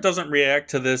Sarah doesn't react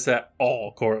to this at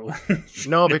all, Cortland.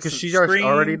 No, because she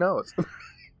already knows.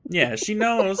 Yeah, she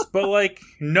knows, but like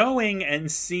knowing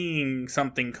and seeing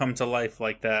something come to life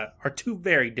like that are two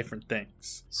very different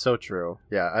things. So true.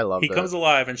 Yeah, I love it. He comes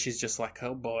alive and she's just like,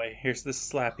 oh boy, here's this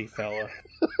Slappy fella.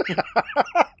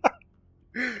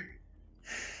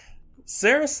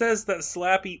 Sarah says that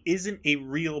Slappy isn't a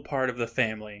real part of the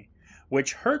family,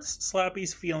 which hurts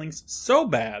Slappy's feelings so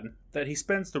bad that he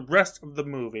spends the rest of the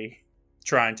movie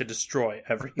trying to destroy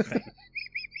everything.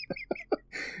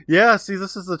 Yeah, see,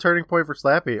 this is the turning point for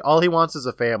Slappy. All he wants is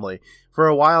a family. For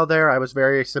a while there, I was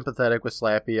very sympathetic with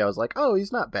Slappy. I was like, oh,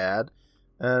 he's not bad.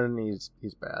 And he's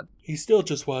bad. He still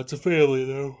just wants a family,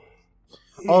 though.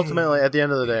 Ultimately, at the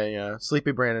end of the day, yeah,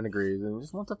 Sleepy Brandon agrees and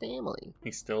just wants a family.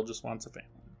 He still just wants a family.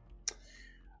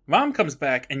 Mom comes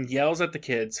back and yells at the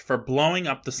kids for blowing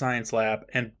up the science lab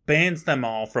and bans them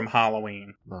all from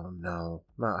Halloween. Oh, no.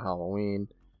 Not Halloween.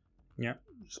 Yep,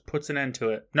 just puts an end to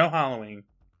it. No Halloween.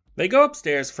 They go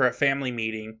upstairs for a family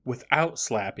meeting without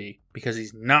Slappy because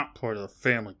he's not part of the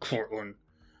family, Cortland.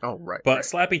 Oh, right. But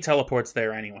Slappy teleports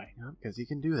there anyway. Yeah, because he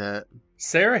can do that.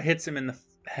 Sarah Sarah hits him in the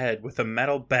head with a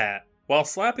metal bat. While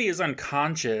Slappy is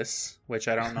unconscious, which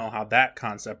I don't know how that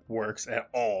concept works at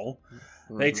all,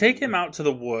 they take him out to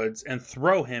the woods and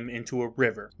throw him into a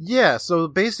river. Yeah, so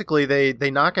basically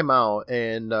they knock him out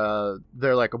and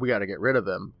they're like, we gotta get rid of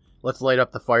him. Let's light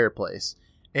up the fireplace.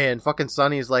 And fucking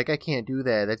Sonny's like, I can't do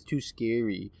that. That's too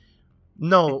scary.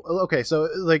 No, okay, so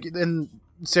like, and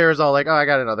Sarah's all like, oh, I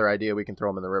got another idea. We can throw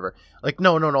him in the river. Like,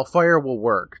 no, fire will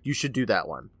work. You should do that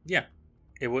one. Yeah,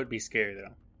 it would be scary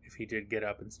though if he did get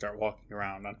up and start walking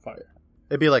around on fire.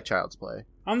 It'd be like Child's Play.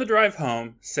 On the drive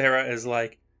home, Sarah is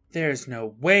like, there's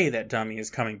no way that dummy is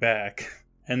coming back.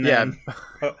 And then,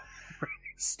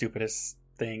 stupidest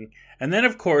thing. And then,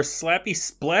 of course, Slappy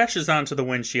splashes onto the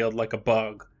windshield like a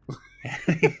bug.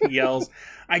 And he yells,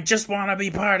 I just want to be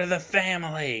part of the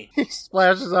family. He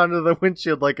splashes onto the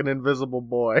windshield like an invisible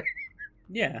boy.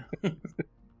 Yeah.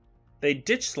 They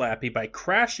ditch Slappy by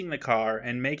crashing the car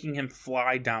and making him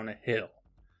fly down a hill.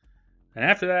 And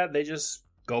after that, they just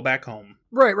go back home.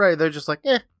 Right. They're just like,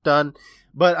 done.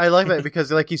 But I like that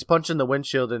because like he's punching the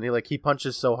windshield and he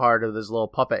punches so hard with his little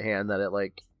puppet hand that it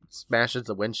like smashes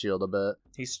the windshield a bit.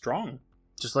 He's strong.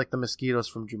 Just like the mosquitoes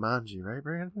from Jumanji, right,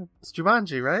 Brandon? It's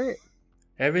Jumanji, right?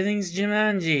 Everything's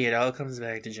Jumanji. It all comes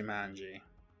back to Jumanji.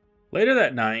 Later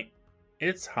that night,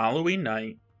 it's Halloween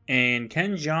night, and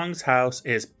Ken Jeong's house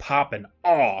is popping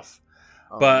off.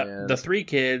 But man. The three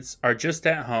kids are just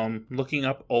at home looking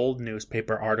up old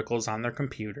newspaper articles on their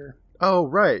computer. Oh,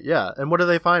 right, yeah. And what do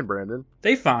they find, Brandon?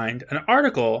 They find an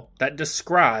article that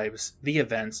describes the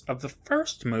events of the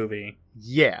first movie.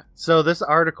 Yeah. So this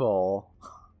article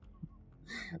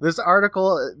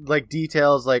like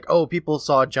details like, oh, people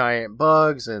saw giant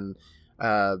bugs and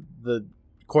the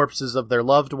corpses of their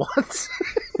loved ones.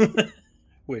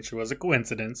 Which was a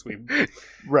coincidence, we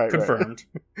right, confirmed.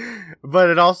 Right. But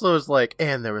it also is like,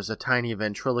 and there was a tiny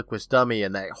ventriloquist dummy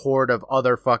and that horde of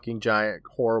other fucking giant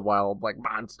wild like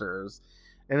monsters.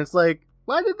 And it's like,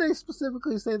 why did they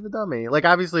specifically say the dummy? Like,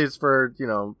 obviously it's for,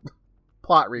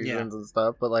 plot reasons and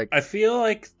stuff, but like... I feel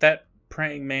like that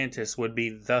praying mantis would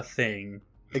be the thing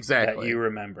exactly that you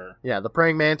remember. Yeah, the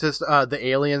praying mantis, the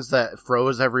aliens that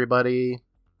froze everybody.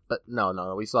 But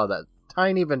no, we saw that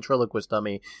tiny ventriloquist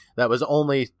dummy that was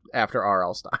only after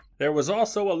R.L. Stein. There was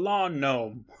also a lawn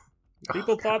gnome.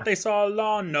 People thought they saw a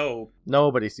lawn gnome.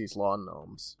 Nobody sees lawn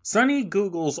gnomes. Sonny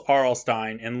Googles R.L.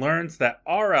 Stein and learns that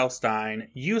R.L. Stein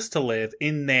used to live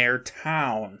in their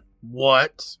town.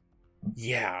 What?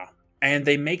 Yeah. And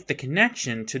they make the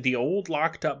connection to the old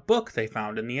locked up book they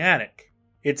found in the attic.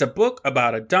 It's a book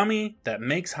about a dummy that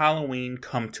makes Halloween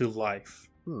come to life.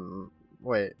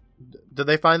 Wait. Did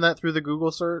they find that through the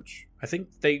Google search? I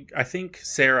think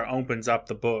Sarah opens up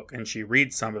the book and she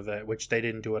reads some of it, which they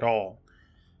didn't do at all.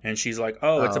 And she's like,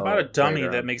 oh, it's about a dummy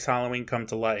that makes Halloween come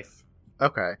to life.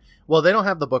 Okay. Well, they don't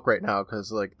have the book right now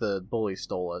because, like, the bully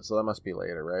stole it, so that must be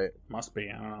later, right? Must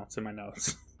be. I don't know. It's in my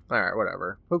notes. Alright,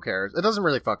 whatever. Who cares? It doesn't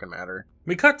really fucking matter.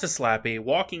 We cut to Slappy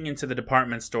walking into the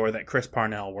department store that Chris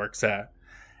Parnell works at.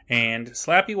 And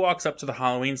Slappy walks up to the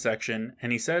Halloween section,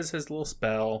 and he says his little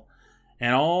spell,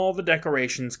 and all the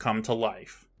decorations come to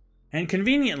life. And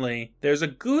conveniently, there's a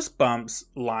Goosebumps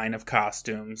line of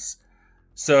costumes.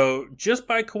 So, just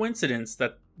by coincidence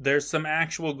that there's some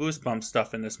actual Goosebumps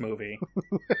stuff in this movie.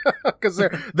 Because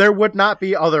there would not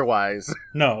be otherwise.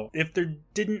 No, if there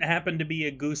didn't happen to be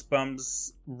a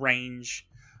Goosebumps range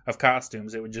of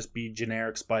costumes, it would just be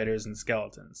generic spiders and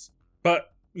skeletons.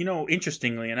 But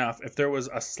interestingly enough, if there was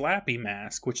a Slappy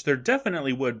mask, which there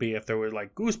definitely would be if there were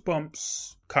like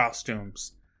Goosebumps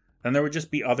costumes, then there would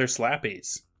just be other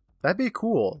Slappies. That'd be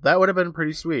cool. That would have been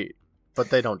pretty sweet. But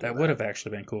they don't do that. That would have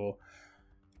actually been cool.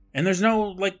 And there's no,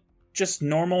 like, just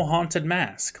normal haunted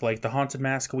mask, like the haunted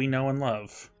mask we know and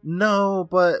love. No,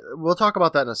 but we'll talk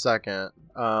about that in a second.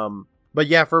 But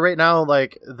yeah, for right now,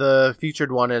 like, the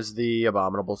featured one is the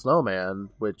Abominable Snowman,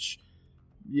 which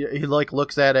he like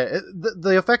looks at it.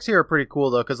 The effects here are pretty cool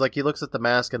though, because like he looks at the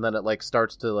mask and then it like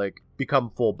starts to like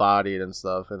become full bodied and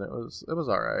stuff, and it was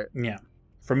all right. Yeah.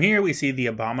 From here, we see the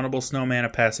Abominable Snowman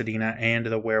of Pasadena and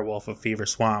the Werewolf of Fever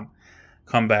Swamp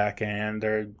come back, and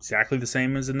they're exactly the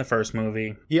same as in the first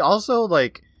movie. He also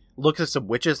like looks at some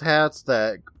witches' hats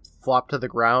that flop to the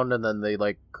ground, and then they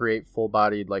like create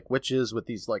full-bodied like witches with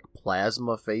these like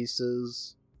plasma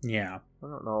faces. Yeah, I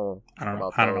don't know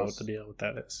what the deal with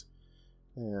that is.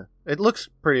 Yeah, it looks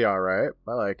pretty all right.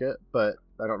 I like it, but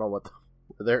I don't know what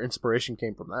their inspiration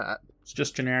came from that. It's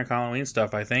just generic Halloween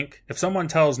stuff, I think. If someone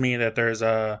tells me that there's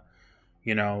a,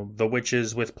 the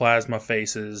witches with plasma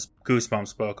faces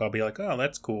Goosebumps book, I'll be like, oh,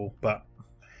 that's cool. But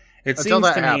it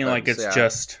seems to me like it's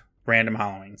just random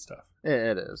Halloween stuff.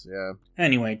 It is, yeah.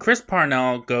 Anyway, Chris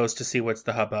Parnell goes to see what's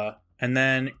the hubba, and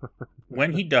then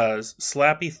when he does,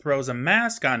 Slappy throws a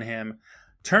mask on him,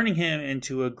 turning him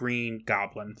into a green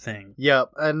goblin thing.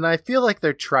 Yep, and I feel like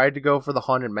they tried to go for the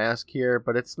haunted mask here,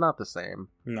 but it's not the same.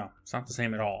 No, it's not the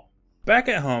same at all. Back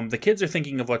at home, the kids are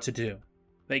thinking of what to do.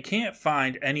 They can't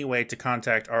find any way to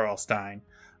contact R.L. Stine,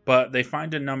 but they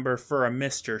find a number for a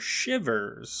Mr.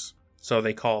 Shivers, so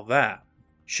they call that.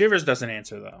 Shivers doesn't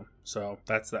answer, though, so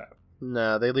that's that.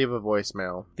 No, they leave a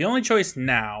voicemail. The only choice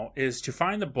now is to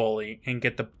find the bully and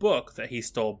get the book that he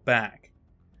stole back.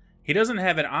 He doesn't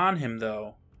have it on him,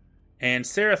 though, and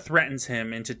Sarah threatens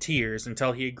him into tears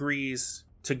until he agrees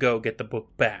to go get the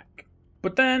book back.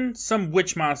 But then some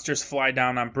witch monsters fly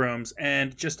down on brooms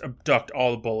and just abduct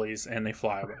all the bullies, and they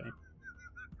fly away.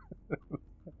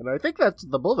 And I think that's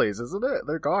the bullies, isn't it?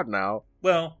 They're gone now.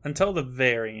 Well, until the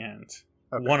very end.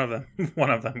 Okay. One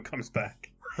of them comes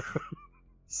back.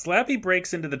 Slappy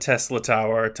breaks into the Tesla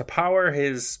Tower to power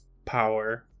his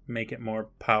power, make it more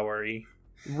powery.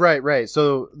 Right.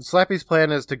 So Slappy's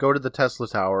plan is to go to the Tesla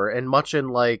Tower, and much in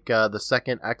like the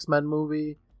second X-Men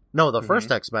movie, the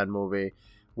first X-Men movie,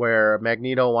 where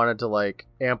Magneto wanted to like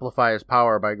amplify his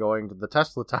power by going to the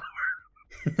Tesla Tower.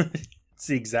 It's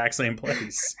the exact same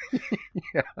place.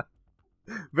 Yeah.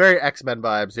 Very X-Men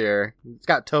vibes here. It's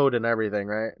got Toad and everything,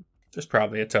 right? There's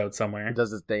probably a Toad somewhere. He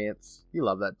does his dance. You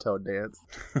love that Toad dance.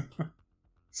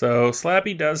 So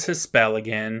Slappy does his spell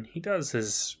again. He does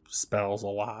his spells a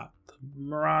lot.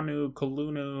 Maranu,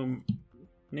 Kalunu,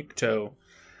 Nikto.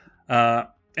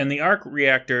 And the arc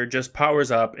reactor just powers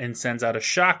up and sends out a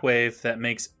shockwave that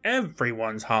makes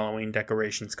everyone's Halloween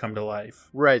decorations come to life.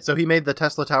 Right, so he made the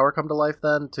Tesla Tower come to life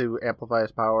then to amplify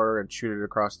his power and shoot it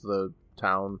across the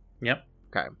town. Yep.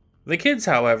 Okay. The kids,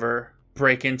 however,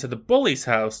 break into the bully's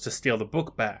house to steal the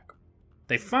book back.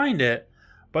 They find it,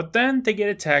 but then they get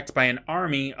attacked by an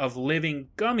army of living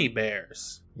gummy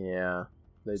bears. Yeah,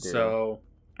 they do. So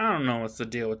I don't know what's the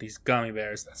deal with these gummy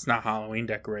bears. That's not Halloween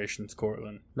decorations,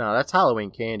 Cortland. No, that's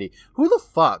Halloween candy. Who the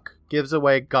fuck gives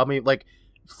away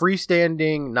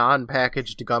freestanding,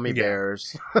 non-packaged gummy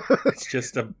bears? It's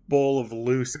just a bowl of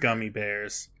loose gummy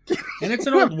bears. And it's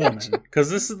an old woman, because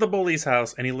this is the bully's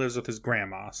house, and he lives with his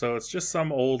grandma. So it's just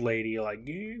some old lady like,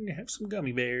 have some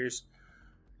gummy bears.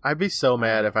 I'd be so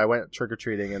mad if I went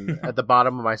trick-or-treating and at the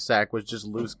bottom of my sack was just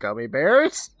loose gummy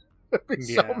bears. I'd be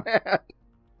so mad.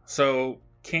 So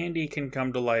candy can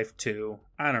come to life too.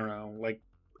 I don't know. Like,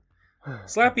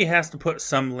 Slappy has to put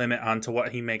some limit onto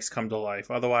what he makes come to life.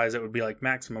 Otherwise, it would be like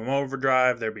maximum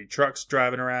overdrive. There'd be trucks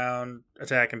driving around,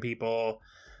 attacking people.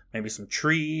 Maybe some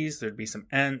trees. There'd be some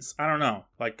Ents. I don't know.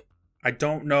 Like, I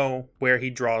don't know where he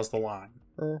draws the line.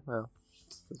 Well,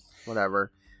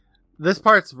 whatever. This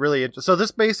part's really interesting. So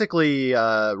this basically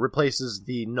replaces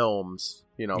the gnomes,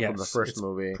 from the first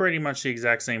movie. Pretty much the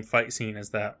exact same fight scene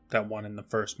as that one in the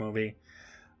first movie.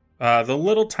 The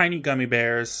little tiny gummy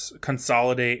bears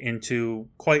consolidate into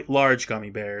quite large gummy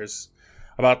bears,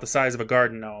 about the size of a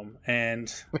garden gnome,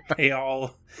 and they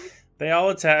all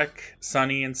attack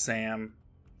Sonny and Sam,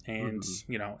 and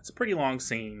it's a pretty long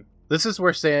scene. This is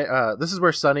where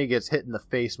Sonny gets hit in the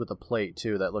face with a plate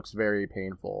too. That looks very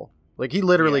painful. Like he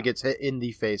literally gets hit in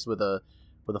the face with a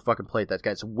fucking plate that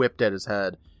gets whipped at his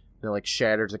head. And it like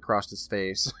shatters across his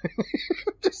face.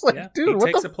 Just like, dude,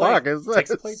 what the fuck is this? Takes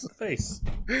a plate to the face.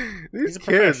 These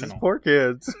kids, these poor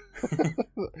kids.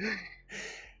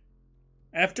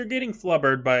 After getting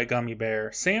flubbered by a gummy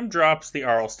bear, Sam drops the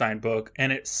Arlstein book,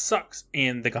 and it sucks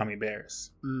in the gummy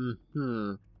bears.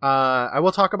 I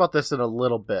will talk about this in a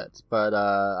little bit, but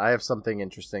I have something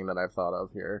interesting that I've thought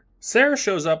of here. Sarah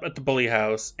shows up at the bully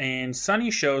house, and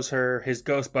Sonny shows her his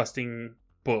ghost-busting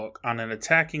book on an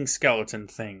attacking skeleton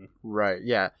thing. Right,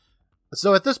 yeah.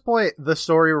 So at this point, the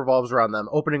story revolves around them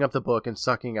opening up the book and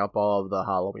sucking up all of the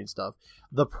Halloween stuff.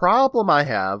 The problem I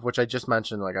have, which I just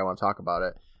mentioned, like I want to talk about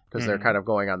it, because they're kind of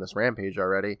going on this rampage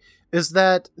already, is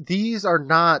that these are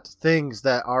not things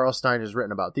that R.L. Stine has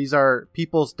written about. These are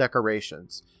people's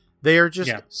decorations. They are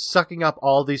just sucking up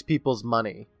all these people's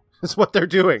money. That's what they're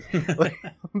doing. Like,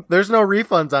 there's no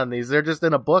refunds on these. They're just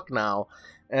in a book now.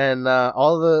 And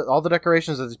all the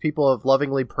decorations that these people have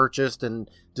lovingly purchased and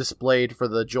displayed for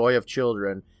the joy of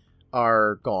children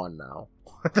are gone now.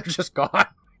 They're just gone.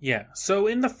 Yeah, so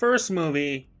in the first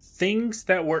movie, things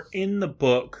that were in the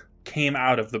book came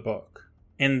out of the book.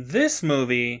 In this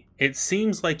movie, it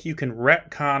seems like you can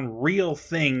retcon real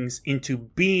things into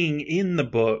being in the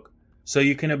book, so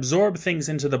you can absorb things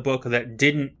into the book that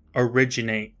didn't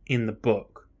originate in the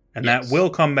book. And that will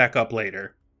come back up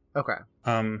later. Okay.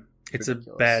 It's a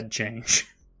bad change.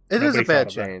 It is a bad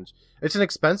change. It's an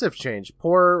expensive change.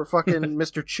 Poor fucking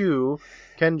Mr. Chu,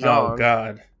 Ken Jeong. Oh,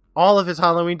 God. All of his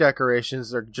Halloween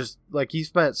decorations are just, like, he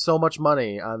spent so much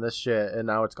money on this shit, and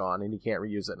now it's gone, and he can't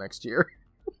reuse it next year.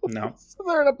 No. So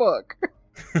they're in a book.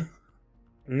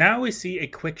 Now we see a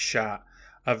quick shot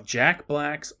of Jack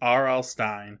Black's R.L.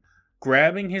 Stine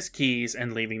grabbing his keys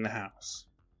and leaving the house.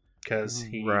 Because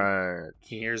he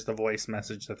hears the voice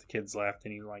message that the kids left,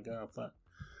 and he's like, oh, fuck.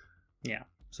 Yeah,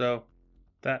 so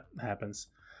that happens.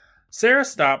 Sarah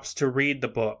stops to read the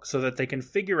book so that they can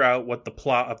figure out what the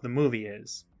plot of the movie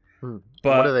is.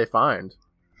 But what do they find?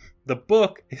 The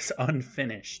book is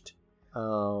unfinished.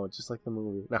 Oh, just like the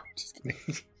movie. No, just kidding.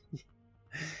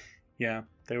 Yeah,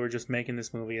 they were just making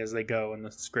this movie as they go, and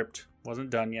the script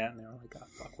wasn't done yet, and they were like, oh,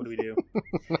 fuck, what do we do?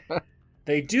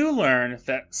 They do learn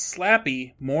that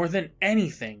Slappy, more than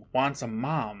anything, wants a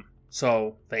mom,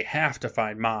 so they have to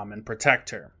find Mom and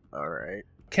protect her. All right.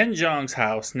 Ken Jeong's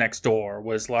house next door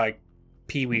was like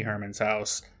Pee Wee Herman's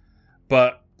house,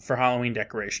 but for Halloween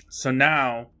decorations. So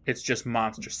now it's just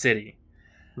Monster City.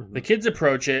 The kids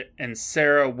approach it, and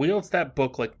Sarah wields that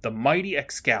book like the mighty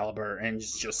Excalibur and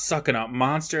is just sucking up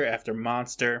monster after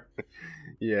monster.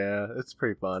 Yeah, it's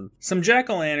pretty fun. Some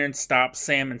jack-o'-lanterns stop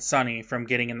Sam and Sonny from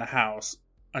getting in the house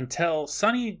until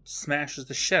Sonny smashes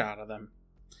the shit out of them.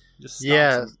 Just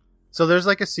stomps them. So there's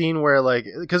like a scene where, like,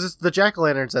 because it's the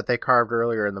jack-o'-lanterns that they carved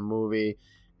earlier in the movie,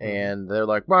 and they're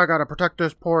like, well, I gotta protect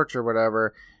this porch or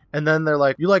whatever. And then they're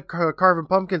like, you like carving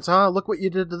pumpkins, huh? Look what you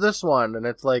did to this one. And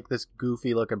it's like this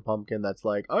goofy looking pumpkin that's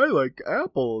like, I like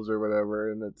apples or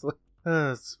whatever. And it's like,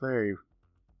 it's very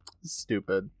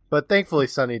stupid. But thankfully,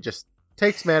 Sonny just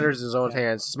takes matters in his own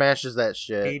hands, smashes that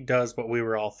shit. He does what we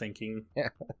were all thinking. Yeah.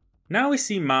 Now we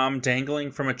see Mom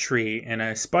dangling from a tree in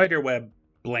a spiderweb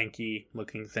blankie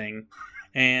looking thing.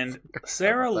 And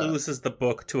Sarah loses the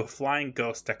book to a flying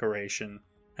ghost decoration.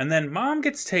 And then Mom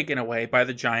gets taken away by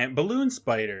the giant balloon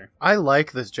spider. I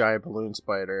like this giant balloon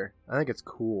spider. I think it's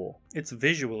cool. It's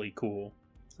visually cool.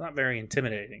 It's not very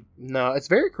intimidating. No, it's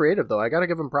very creative, though. I gotta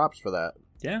give him props for that.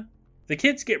 Yeah. The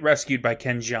kids get rescued by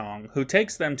Ken Jeong, who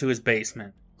takes them to his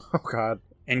basement. Oh, God.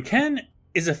 And Ken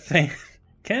is a fan.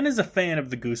 Ken is a fan of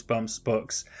the Goosebumps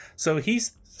books, so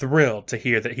he's thrilled to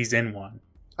hear that he's in one.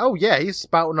 Oh, yeah, he's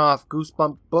spouting off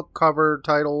Goosebump book cover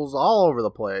titles all over the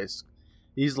place.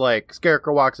 He's like,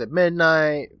 Scarecrow Walks at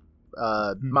Midnight,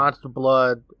 Monster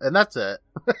Blood, and that's it.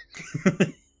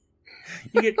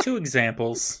 You get 2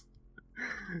 examples.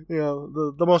 You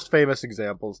know, the most famous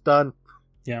examples. Done.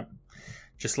 Yeah.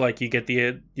 Just like you get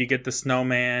the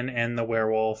snowman and the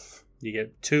werewolf. You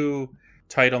get 2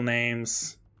 title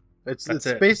names. It's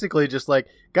basically just like,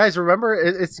 guys, remember,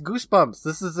 it's Goosebumps.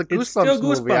 This is a Goosebumps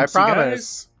movie, I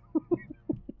promise.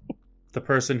 The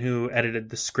person who edited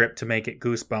the script to make it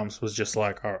Goosebumps was just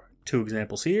like, all right, 2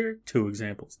 examples here, 2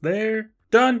 examples there.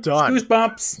 Done. It's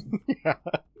Goosebumps. Yeah.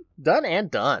 Done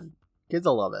and done. Kids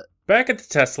will love it. Back at the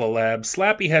Tesla lab,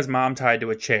 Slappy has Mom tied to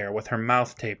a chair with her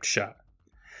mouth taped shut.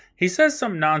 He says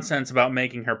some nonsense about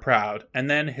making her proud, and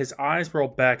then his eyes roll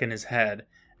back in his head,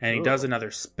 and he does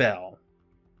another spell.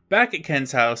 Back at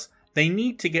Ken's house, they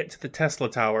need to get to the Tesla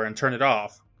tower and turn it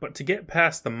off, but to get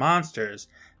past the monsters,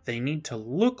 they need to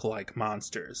look like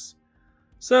monsters.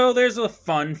 So there's a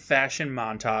fun fashion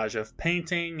montage of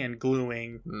painting and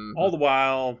gluing. All the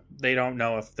while, they don't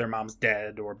know if their mom's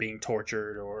dead or being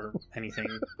tortured or anything.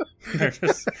 They're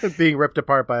just being ripped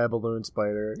apart by a balloon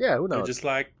spider. Yeah, who knows? They're just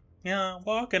like, Yeah,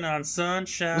 walking on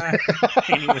sunshine,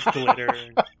 painted with glitter.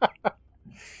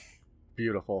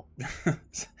 Beautiful.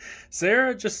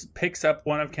 Sarah just picks up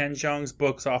one of Ken Jeong's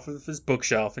books off of his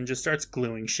bookshelf and just starts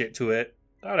gluing shit to it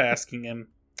without asking him.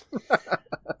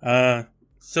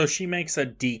 So she makes a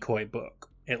decoy book.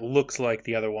 It looks like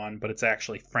the other one, but it's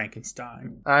actually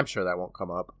Frankenstein. I'm sure that won't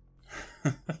come up.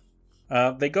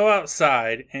 They go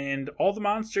outside, and all the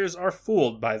monsters are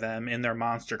fooled by them in their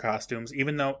monster costumes,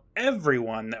 even though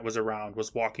everyone that was around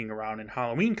was walking around in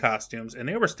Halloween costumes, and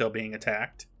they were still being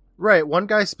attacked. Right, one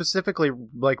guy specifically,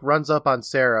 like, runs up on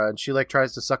Sarah, and she, like,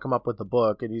 tries to suck him up with the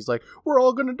book, and he's like, we're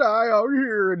all gonna die out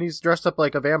here, and he's dressed up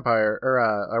like a vampire, or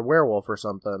a werewolf or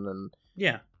something, and...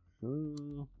 Yeah. I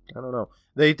don't know.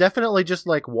 They definitely just,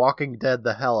 like, Walking Dead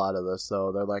the hell out of this,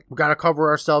 though. They're like, we gotta cover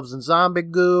ourselves in zombie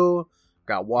goo,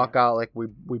 gotta walk out like we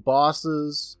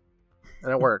bosses,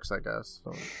 and it works, I guess.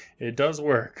 So. It does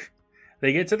work.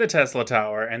 They get to the Tesla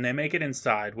Tower, and they make it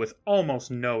inside with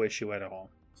almost no issue at all.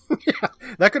 Yeah,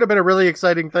 that could have been a really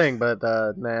exciting thing, but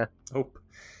nah. Nope.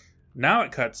 Now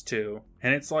it cuts to,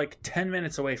 and it's like 10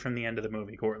 minutes away from the end of the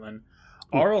movie, Cortland.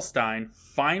 R.L. Stine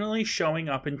finally showing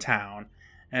up in town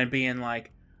and being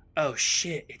like, oh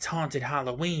shit, it's Haunted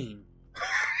Halloween.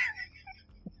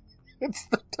 It's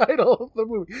the title of the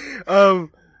movie.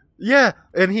 Yeah,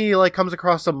 and he like comes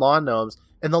across some lawn gnomes,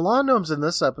 and the lawn gnomes in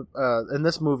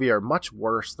this movie are much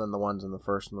worse than the ones in the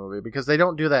first movie because they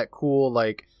don't do that cool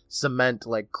like cement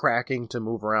like cracking to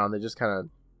move around. They just kind of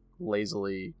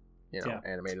lazily,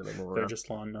 animatedly move around. They're just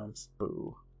lawn gnomes.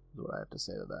 Boo. Is what I have to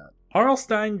say to that. R.L.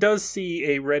 Stine does see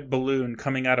a red balloon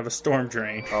coming out of a storm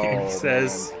drain. And he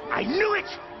says, man. I knew it!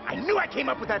 I knew I came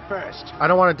up with that first. I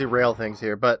don't want to derail things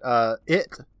here, but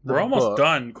we're almost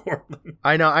done, Cortland.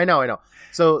 I know.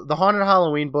 So the Haunted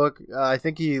Halloween book, I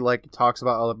think he like talks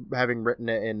about having written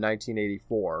it in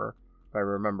 1984, if I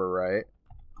remember right.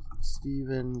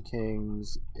 Stephen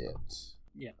King's It.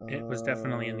 Yeah, it was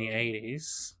definitely in the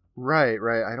 80s. Right.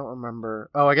 I don't remember.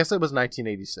 Oh, I guess it was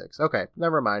 1986. Okay,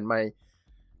 never mind.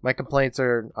 My complaints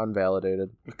are unvalidated.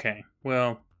 Okay,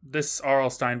 well, this R.L.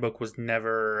 Stine book was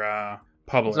never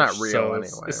published. It's not real so anyway.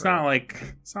 It's right?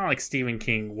 not like Stephen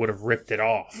King would have ripped it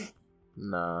off.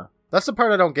 Nah. That's the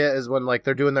part I don't get is when like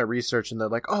they're doing their research and they're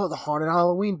like, oh, the Haunted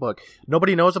Halloween book.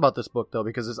 Nobody knows about this book though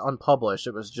because it's unpublished.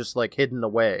 It was just like hidden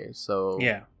away. So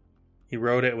yeah, he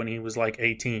wrote it when he was like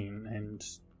 18 and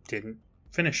didn't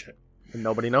finish it. And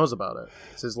nobody knows about it.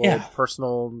 It's his little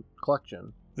personal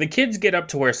collection. The kids get up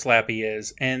to where Slappy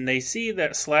is, and they see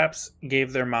that Slaps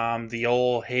gave their mom the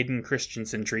old Hayden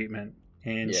Christensen treatment,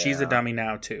 and she's a dummy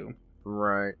now, too.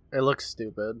 Right. It looks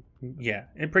stupid. Yeah,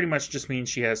 it pretty much just means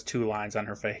she has 2 lines on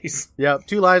her face. Yep,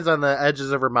 2 lines on the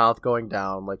edges of her mouth going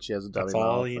down like she has a dummy mouth. That's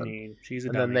all you need. She's a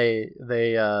dummy. And then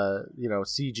they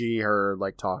CG her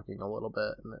like talking a little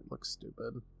bit, and it looks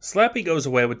stupid. Slappy goes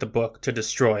away with the book to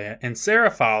destroy it, and Sarah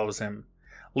follows him,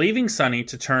 leaving Sunny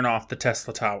to turn off the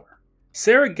Tesla Tower.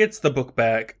 Sarah gets the book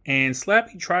back, and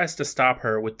Slappy tries to stop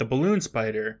her with the balloon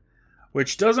spider,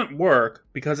 which doesn't work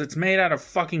because it's made out of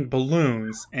fucking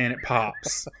balloons and it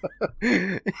pops.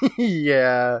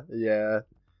 Yeah.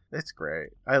 It's great.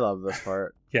 I love this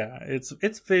part. Yeah,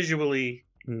 it's visually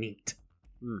neat.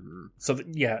 Mm-hmm. So,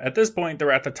 at this point,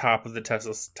 they're at the top of the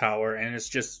Tesla Tower, and it's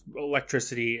just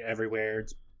electricity everywhere.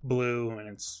 It's blue, and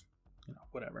it's,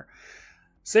 whatever.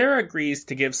 Sarah agrees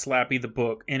to give Slappy the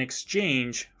book in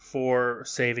exchange for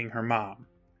saving her mom.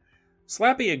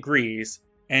 Slappy agrees,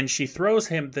 and she throws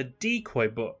him the decoy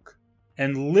book.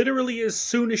 And literally as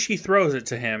soon as she throws it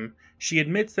to him, she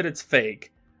admits that it's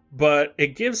fake, but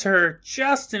it gives her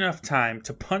just enough time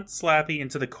to punt Slappy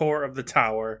into the core of the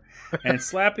tower, and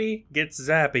Slappy gets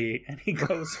zappy, and he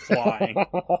goes flying.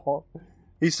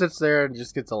 He sits there and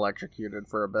just gets electrocuted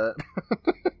for a bit.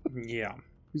 Yeah.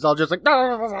 He's all just like, He's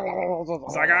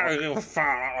like, oh,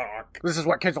 fuck. This is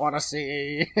what kids want to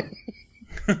see.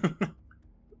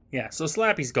 Yeah, so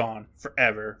Slappy's gone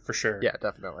forever, for sure. Yeah,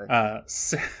 definitely.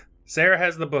 Sarah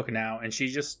has the book now, and she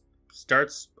just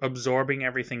starts absorbing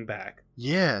everything back.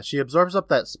 Yeah, she absorbs up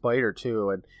that spider, too.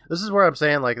 And this is where I'm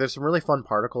saying, like, there's some really fun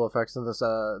particle effects in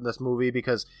this movie,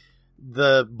 because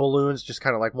the balloons just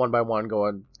kind of, like, one by one go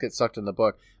and get sucked in the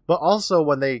book. But also,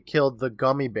 when they killed the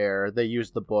gummy bear, they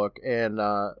used the book, and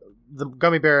the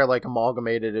gummy bear, like,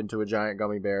 amalgamated into a giant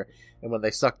gummy bear. And when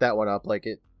they sucked that one up, like,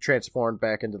 it transformed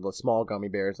back into the small gummy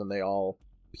bears, and they all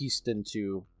pieced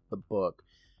into the book.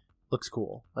 Looks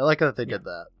cool. I like that they did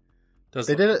that.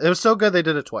 They did it. It was so good they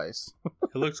did it twice.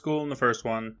 It looks cool in the first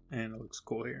one, and it looks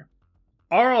cool here.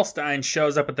 R.L. Stine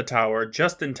shows up at the tower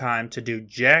just in time to do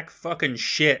jack fucking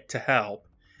shit to help.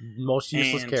 Most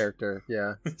useless character,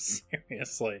 yeah.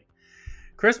 Seriously.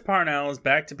 Chris Parnell is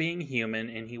back to being human,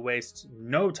 and he wastes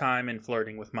no time in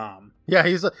flirting with Mom. Yeah,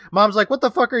 Mom's like, what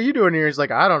the fuck are you doing here? He's like,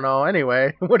 I don't know.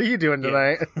 Anyway, what are you doing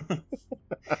tonight?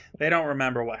 Yeah. They don't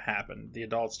remember what happened. The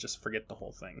adults just forget the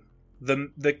whole thing.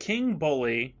 The king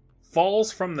bully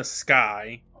falls from the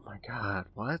sky. Oh my god,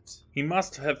 what? He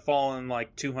must have fallen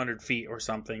like 200 feet or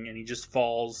something, and he just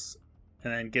falls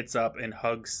and then gets up and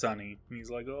hugs Sonny. And he's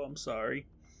like, oh, I'm sorry.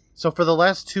 So for the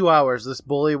last 2 hours, this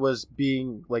bully was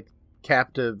being, like,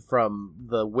 captive from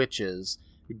the witches,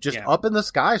 just up in the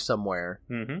sky somewhere.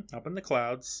 Mm-hmm. Up in the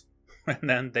clouds. And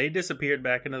then they disappeared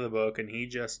back into the book, and he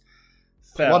just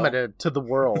fell. Plummeted to the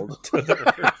world. To the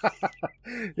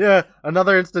earth. Yeah,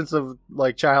 another instance of,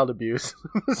 like, child abuse.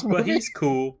 But he's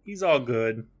cool. He's all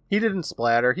good. He didn't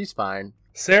splatter. He's fine.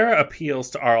 Sarah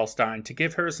appeals to Arlstein to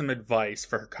give her some advice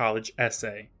for her college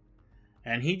essay.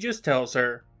 And he just tells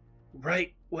her,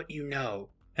 write what you know.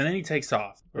 And then he takes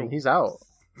off. And he's out.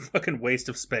 Fucking waste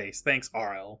of space. Thanks,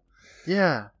 RL.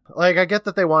 Yeah. Like, I get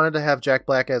that they wanted to have Jack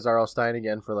Black as Arlstein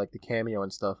again for, like, the cameo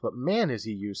and stuff, but man, is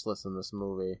he useless in this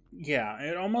movie. Yeah,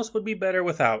 it almost would be better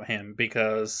without him,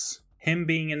 because him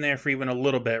being in there for even a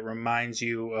little bit reminds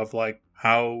you of, like,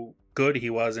 how good he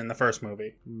was in the first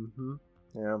movie. Mm-hmm.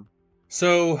 Yeah.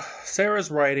 So,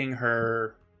 Sarah's writing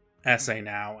her essay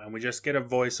now, and we just get a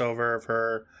voiceover of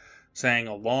her saying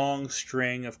a long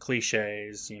string of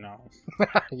cliches, you know.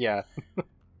 Yeah.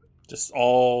 Just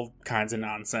all kinds of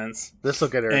nonsense. This will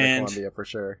get her into Columbia for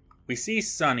sure. We see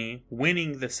Sonny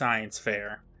winning the science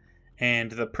fair, and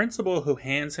the principal who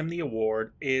hands him the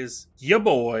award is ya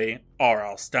boy,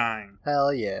 R.L. Stein.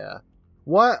 Hell yeah.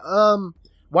 What,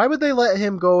 why would they let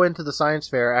him go into the science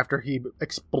fair after he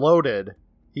exploded?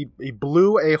 He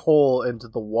blew a hole into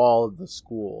the wall of the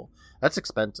school. That's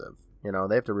expensive. You know,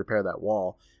 they have to repair that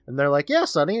wall. And they're like, yeah,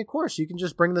 Sonny, of course, you can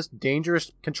just bring this dangerous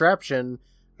contraption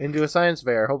into a science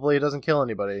fair. Hopefully it doesn't kill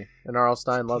anybody. And R.L.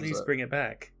 Stein loves it. Please bring it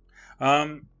back.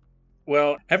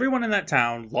 Well, everyone in that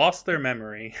town lost their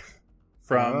memory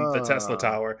from the Tesla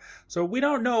Tower. So we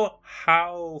don't know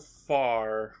how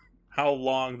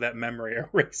long that memory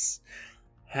erase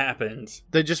happened.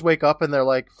 They just wake up and they're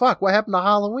like, fuck, what happened to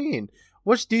Halloween?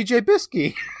 What's DJ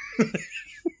Bisky?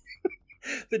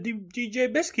 The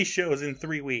DJ Bisky show's in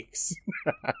 3 weeks.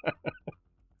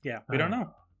 Yeah, we don't know.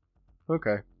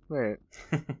 Okay, all right.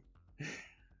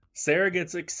 Sarah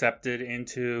gets accepted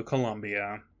into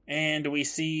Columbia, and we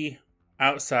see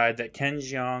outside that Ken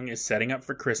Jeong is setting up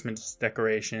for Christmas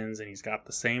decorations, and he's got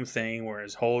the same thing where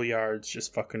his whole yard's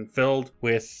just fucking filled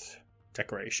with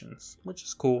decorations, which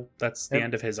is cool. That's the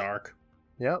end of his arc.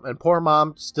 Yep, and poor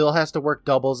Mom still has to work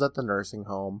doubles at the nursing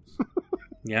home.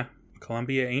 Yeah,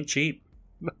 Columbia ain't cheap.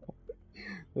 No.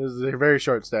 They're very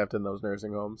short-staffed in those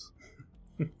nursing homes.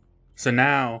 So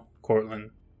now,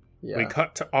 Cortland, yeah. We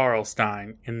cut to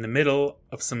Arlstein in the middle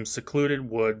of some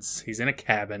secluded woods. He's in a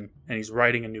cabin, and he's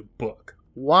writing a new book.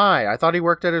 Why? I thought he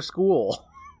worked at a school.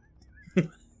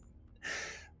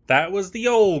 That was the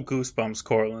old Goosebumps,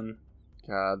 Cortland.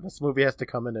 God, this movie has to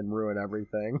come in and ruin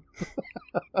everything.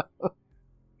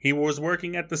 He was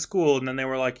working at the school, and then they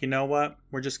were like, you know what?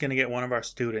 We're just going to get one of our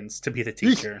students to be the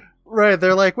teacher. Right,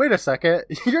 they're like, wait a second.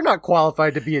 You're not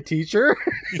qualified to be a teacher.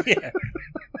 Yeah.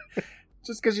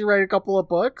 Just because you write a couple of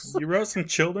books? You wrote some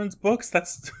children's books?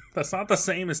 That's not the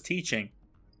same as teaching.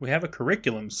 We have a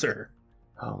curriculum, sir.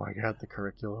 Oh my god, the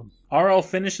curriculum. R.L.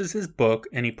 finishes his book,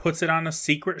 and he puts it on a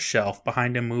secret shelf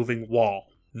behind a moving wall.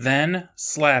 Then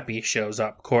Slappy shows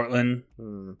up, Cortland,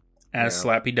 as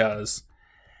Slappy does.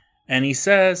 And he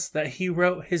says that he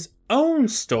wrote his own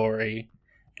story,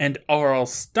 and R.L.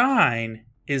 Stein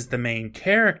is the main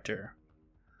character.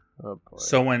 Oh boy.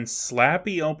 So when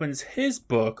Slappy opens his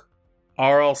book,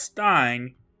 R.L.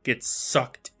 Stein gets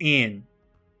sucked in.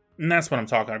 And that's what I'm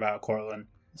talking about, Cortland.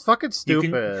 It's fucking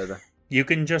stupid. You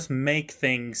can just make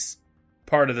things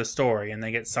part of the story and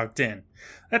they get sucked in.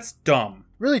 That's dumb.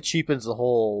 Really cheapens the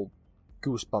whole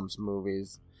Goosebumps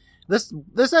movies.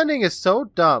 This ending is so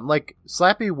dumb. Like,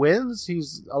 Slappy wins.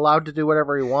 He's allowed to do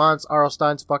whatever he wants. R.L.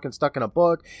 Stein's fucking stuck in a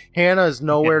book. Hannah is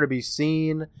nowhere to be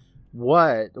seen.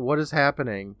 What is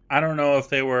happening? I don't know if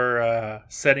they were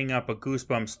setting up a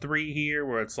Goosebumps 3 here,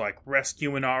 where it's like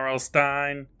rescuing R.L.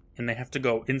 Stein, and they have to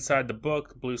go inside the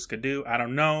book, Blue Skidoo. I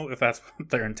don't know if that's what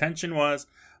their intention was,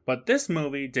 but this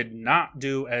movie did not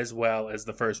do as well as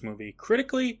the first movie,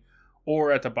 critically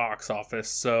or at the box office,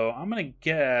 so I'm going to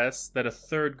guess that a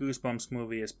third Goosebumps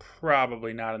movie is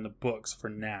probably not in the books for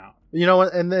now. You know,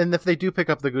 and if they do pick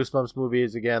up the Goosebumps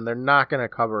movies again, they're not going to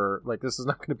cover, like, this is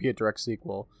not going to be a direct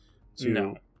sequel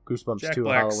to Goosebumps Jack 2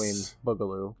 Black's Halloween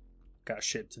Boogaloo. Got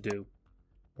shit to do.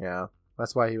 Yeah,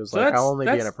 that's why he was So like, I'll only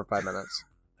be in it for 5 minutes.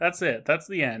 That's it. That's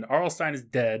the end. Arlstein is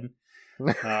dead.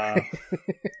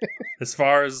 As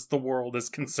far as the world is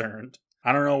concerned.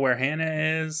 I don't know where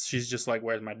Hannah is. She's just like,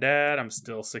 where's my dad? I'm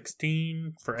still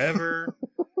 16 forever.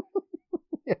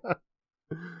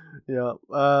 Yeah.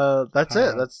 That's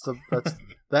it. That's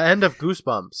the end of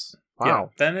Goosebumps.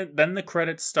 Wow. Yeah. Then the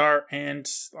credits start, and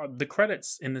the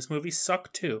credits in this movie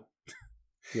suck too.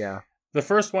 Yeah. The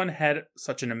first one had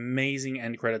such an amazing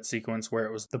end credit sequence where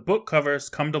it was the book covers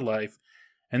come to life,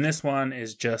 and this one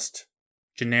is just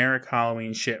generic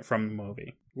Halloween shit from the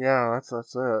movie. Yeah,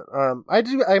 that's it.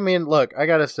 I mean, look, I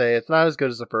gotta say, it's not as good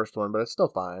as the first one, but it's still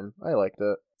fine. I liked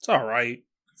it. It's alright.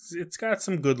 It's got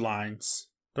some good lines.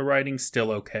 The writing's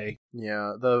still okay.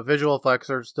 Yeah, the visual effects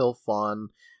are still fun.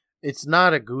 It's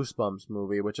not a Goosebumps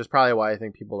movie, which is probably why I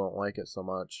think people don't like it so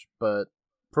much. But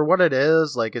for what it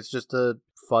is, like, it's just a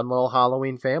fun little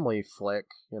Halloween family flick.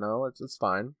 You know, it's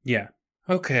fine. Yeah.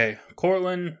 Okay,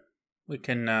 Cortland, we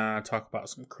can talk about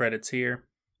some credits here.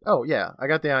 Oh, yeah. I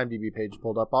got the IMDb page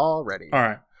pulled up already. All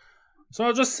right. So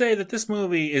I'll just say that this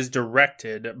movie is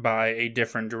directed by a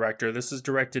different director. This is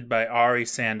directed by Ari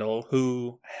Sandel,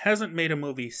 who hasn't made a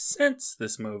movie since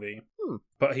this movie.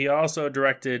 But he also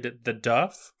directed The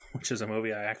Duff, which is a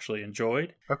movie I actually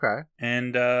enjoyed. Okay.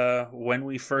 And When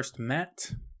We First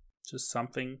Met, just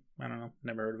something, I don't know,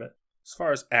 never heard of it. As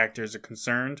far as actors are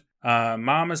concerned,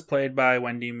 Mom is played by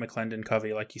Wendy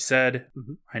McClendon-Covey, like you said.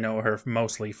 Mm-hmm. I know her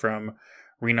mostly from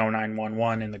Reno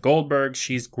 911 in The Goldbergs.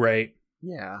 She's great.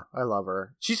 Yeah, I love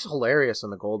her. She's hilarious in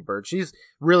The Goldbergs. She's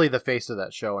really the face of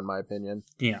that show, in my opinion.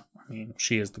 Yeah, I mean,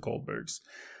 she is The Goldbergs.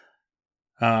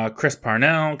 Chris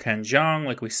Parnell, Ken Jeong,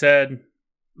 like we said,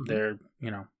 they're, you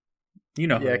know who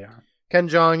they are. Ken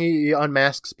Jeong, he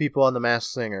unmasks people on The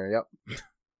Masked Singer, yep.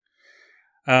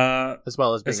 As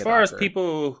well as being as far as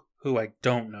people who I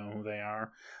don't know who they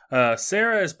are,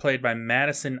 Sarah is played by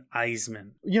Madison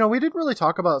Eisman. You know, we didn't really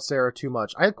talk about Sarah too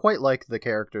much. I quite like the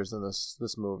characters in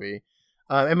this movie.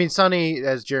 I mean, Sonny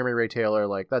as Jeremy Ray Taylor,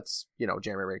 like, that's,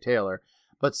 Jeremy Ray Taylor.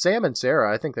 But Sam and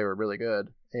Sarah, I think they were really good.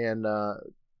 And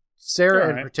Sarah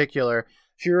in particular,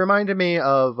 she reminded me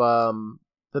of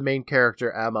the main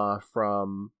character Emma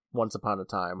from Once Upon a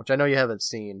Time, which I know you haven't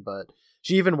seen, but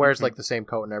she even wears like the same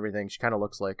coat and everything. She kind of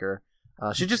looks like her.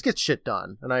 She just gets shit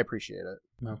done, and I appreciate it.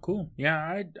 Oh, cool.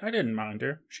 Yeah, I didn't mind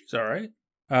her. She's all right.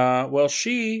 Well,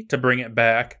 she, to bring it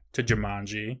back to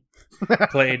Jumanji,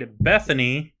 played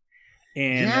Bethany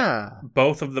in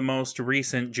both of the most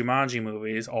recent Jumanji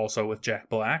movies, also with Jack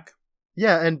Black.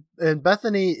 Yeah, and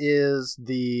Bethany is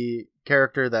the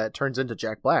character that turns into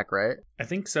Jack Black, right? I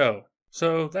think so.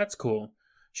 So that's cool.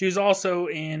 She was also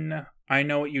in I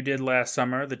Know What You Did Last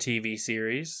Summer, the TV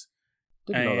series.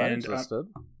 Didn't know that existed.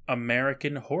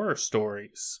 American Horror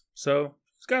Stories. So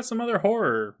she's got some other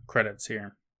horror credits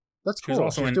here. That's cool. She's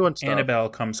also in doing stuff. Annabelle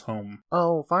Comes Home.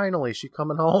 Oh, finally, she's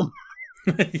coming home.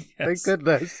 Yes. Thank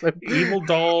goodness. Evil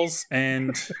Dolls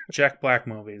and Jack Black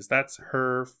movies. That's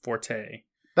her forte.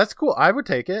 That's cool. I would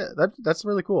take it. That's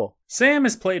really cool. Sam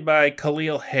is played by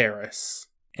Khalil Harris.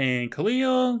 And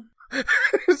Khalil...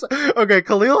 Okay,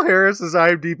 Khalil Harris's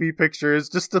IMDb picture is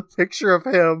just a picture of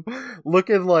him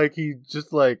looking like he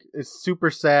just like is super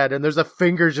sad, and there's a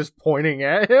finger just pointing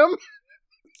at him.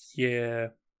 Yeah.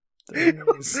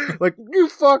 Like, you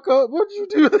fuck up. What'd you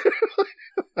do there?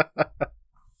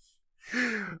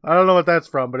 I don't know what that's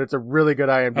from, but it's a really good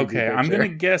IMDb Okay, picture. I'm going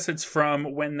to guess it's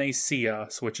from When They See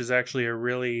Us, which is actually a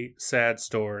really sad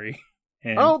story.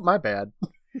 And oh, my bad.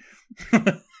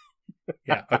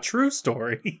 Yeah, a true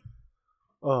story.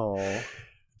 Oh.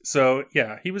 So,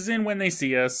 yeah, he was in When They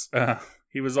See Us.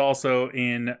 He was also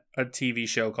in a TV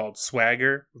show called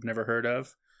Swagger, I've never heard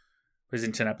of. He was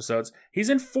in 10 episodes. He's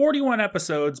in 41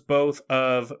 episodes, both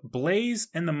of Blaze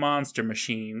and the Monster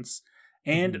Machines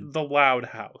and The Loud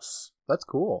House. That's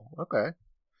cool. Okay.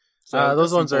 So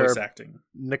those ones are acting.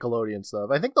 Nickelodeon stuff.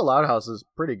 I think The Loud House is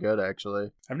pretty good,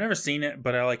 actually. I've never seen it,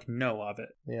 but I know of it.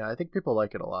 Yeah, I think people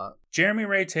like it a lot. Jeremy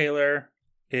Ray Taylor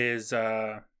is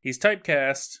he's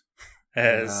typecast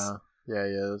as he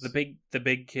is the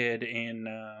big kid in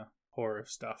horror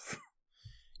stuff.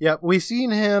 Yeah, we've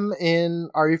seen him in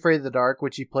Are You Afraid of the Dark,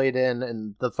 which he played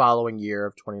in the following year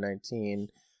of 2019.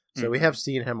 So we have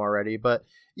seen him already, but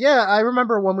yeah, I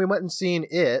remember when we went and seen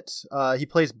it, he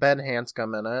plays Ben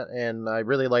Hanscom in it, and I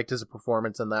really liked his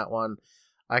performance in that one.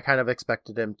 I kind of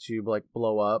expected him to like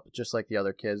blow up just like the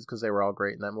other kids because they were all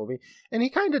great in that movie, and he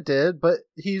kind of did. But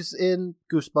he's in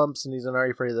Goosebumps, and he's in Are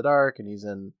You Afraid of the Dark, and he's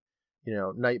in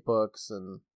Night Books,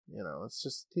 and it's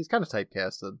just he's kind of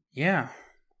typecasted. Yeah,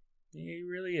 he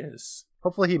really is.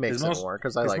 Hopefully he makes it more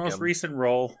because I like him. His most recent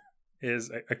role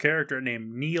is a character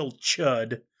named Neil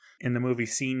Chud in the movie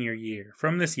Senior Year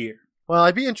from this year. Well,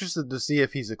 I'd be interested to see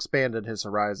if he's expanded his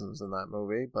horizons in that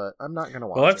movie, but I'm not going to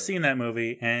watch it. Well, I've seen that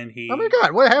movie, and he... Oh my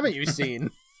god, what haven't you seen?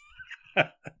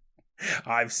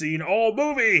 I've seen all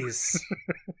movies!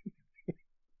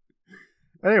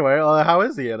 Anyway, how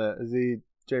is he in it? Is he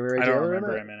Jamie Ray I don't Taylor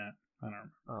remember in it? him in it. I don't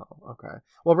remember. Oh, okay.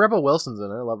 Well, Rebel Wilson's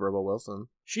in it. I love Rebel Wilson.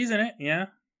 She's in it, yeah.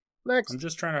 Next. I'm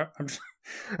just trying to...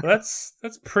 That's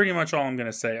pretty much all I'm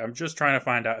going to say. I'm just trying to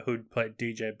find out who played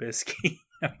DJ Bisky.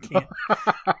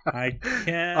 I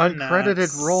can't.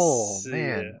 Uncredited role,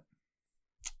 man. It.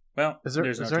 Well, is there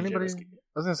no anybody? Bisky.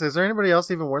 I was gonna say, is there anybody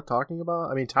else even worth talking about?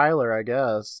 I mean, Tyler, I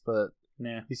guess, but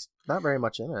nah, he's not very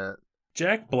much in it.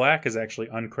 Jack Black is actually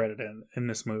uncredited in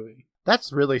this movie.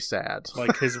 That's really sad.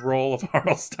 Like, his role of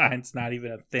Harlstein's not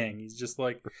even a thing. He's just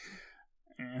like,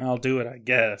 I'll do it, I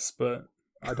guess, but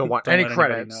I don't want any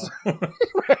credits. Know.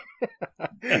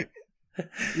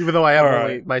 Even though I have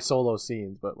only my solo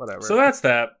scenes, but whatever. So that's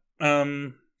that.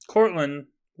 Cortland,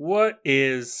 what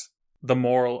is the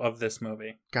moral of this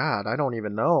movie? God, I don't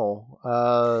even know.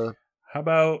 How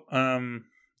about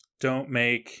don't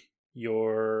make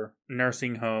your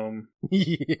nursing home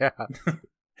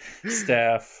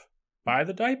staff buy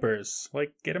the diapers.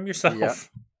 Like, get them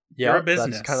yourself. Yeah, You're a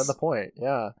business. That's kind of the point.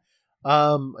 Yeah.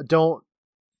 Don't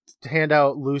hand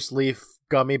out loose leaf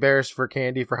gummy bears for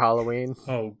candy for Halloween.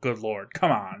 Oh, good lord.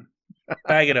 Come on.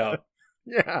 Bag it up.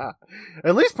 Yeah.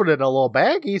 At least put it in a little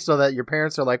baggie so that your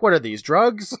parents are like, what are these,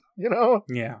 drugs? You know?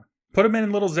 Yeah. Put them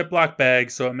in little Ziploc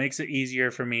bags so it makes it easier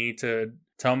for me to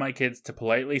tell my kids to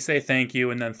politely say thank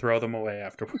you and then throw them away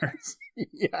afterwards.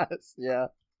 Yes, yeah.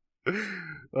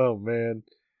 Oh, man.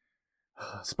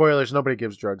 Spoilers, nobody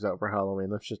gives drugs out for Halloween.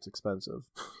 That's just expensive.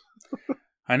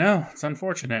 I know. It's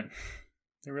unfortunate.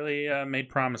 They really made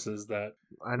promises that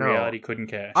reality couldn't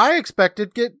cash. I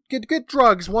expected get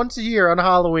drugs once a year on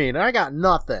Halloween, and I got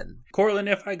nothing. Cortland,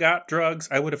 if I got drugs,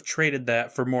 I would have traded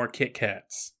that for more Kit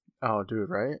Kats. Oh, dude,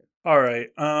 right? All right.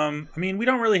 I mean, we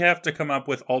don't really have to come up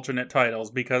with alternate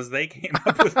titles because they came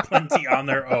up with plenty on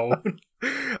their own.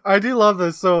 I do love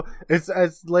this. So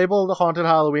it's labeled Haunted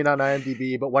Halloween on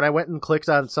IMDb, but when I went and clicked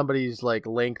on somebody's like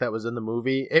link that was in the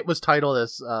movie, it was titled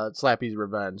as Slappy's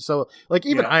Revenge. So like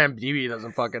even IMDb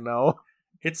doesn't fucking know.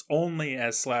 It's only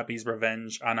as Slappy's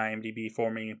Revenge on IMDb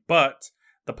for me, but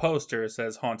the poster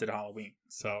says Haunted Halloween.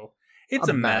 So it's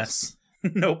a mess.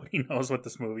 Nobody knows what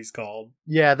this movie's called.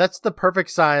 Yeah, that's the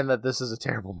perfect sign that this is a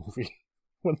terrible movie.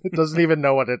 When it doesn't even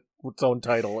know what its own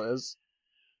title is.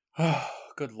 Oh,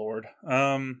 good lord.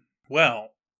 Well,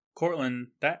 Cortland,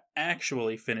 that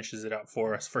actually finishes it up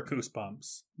for us for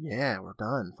Goosebumps. Yeah, we're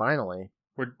done, finally.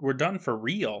 We're done for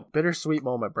real. Bittersweet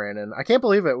moment, Brandon. I can't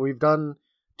believe it. We've done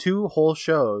 2 whole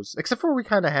shows, except for we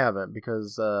kind of haven't,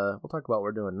 because we'll talk about what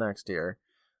we're doing next year.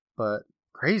 But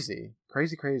crazy.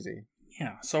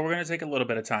 Yeah, so we're going to take a little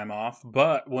bit of time off,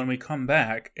 but when we come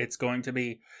back, it's going to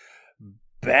be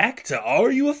back to Are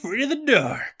You Afraid of the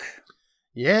Dark?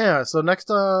 Yeah, so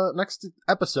next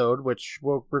episode, which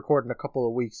we'll record in a couple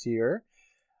of weeks here,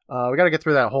 we got to get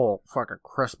through that whole fucking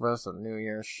Christmas and New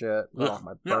Year's shit. Oh,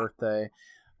 my birthday.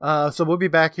 So we'll be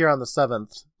back here on the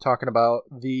 7th talking about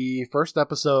the first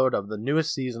episode of the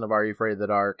newest season of Are You Afraid of the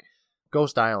Dark,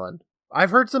 Ghost Island.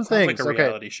 I've heard some things. Sounds like a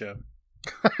reality show.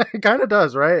 It kind of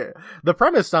does, right? The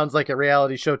premise sounds like a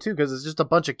reality show too, because it's just a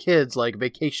bunch of kids like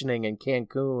vacationing in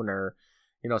Cancun or,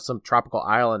 some tropical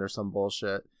island or some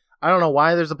bullshit. I don't know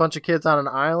why there's a bunch of kids on an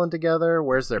island together.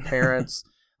 Where's their parents?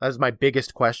 That's my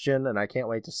biggest question, and I can't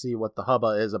wait to see what the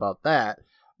hubba is about that.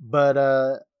 But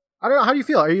I don't know. How do you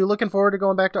feel? Are you looking forward to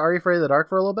going back to Are You Afraid of the Dark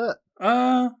for a little bit?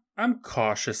 I'm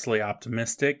cautiously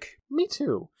optimistic. Me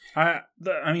too. I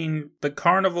mean, the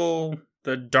carnival,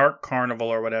 the Dark Carnival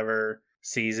or whatever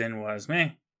season was meh.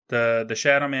 The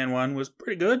Shadow Man one was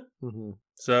pretty good. Mm-hmm.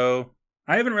 So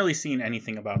I haven't really seen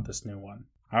anything about this new one.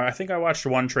 I think I watched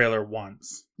one trailer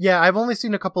once. Yeah, I've only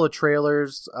seen a couple of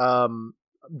trailers.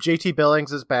 JT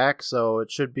Billings is back, so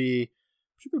it should be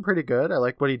pretty good. I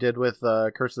like what he did with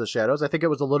Curse of the Shadows. I think it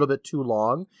was a little bit too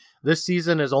long. This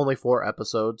season is only 4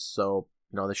 episodes, so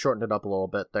they shortened it up a little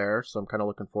bit there. So I'm kind of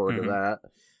looking forward to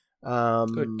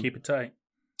that. Good, keep it tight.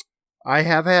 I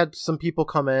have had some people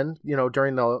come in,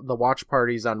 during the watch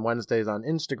parties on Wednesdays on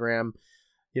Instagram.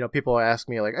 People ask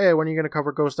me like, "Hey, when are you going to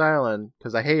cover Ghost Island?"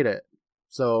 Because I hate it.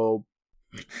 So,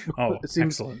 it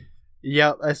seems excellent.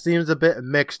 Yeah, it seems a bit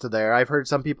mixed there. I've heard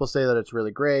some people say that it's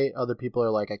really great. Other people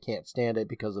are like, "I can't stand it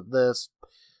because of this."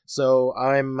 So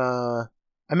I'm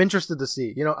interested to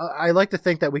see. I like to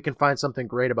think that we can find something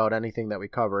great about anything that we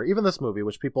cover, even this movie,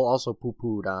 which people also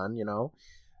poo-pooed on.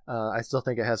 I still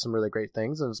think it has some really great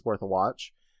things and it's worth a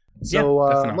watch. So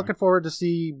I'm definitely. looking forward to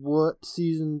see what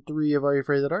season 3 of Are You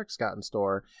Afraid of the Dark's got in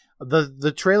store.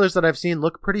 The trailers that I've seen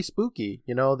look pretty spooky.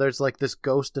 You know, there's like this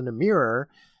ghost in a mirror,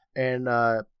 and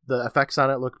the effects on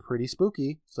it look pretty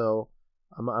spooky. So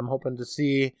I'm hoping to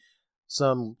see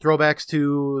some throwbacks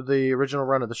to the original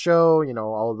run of the show. You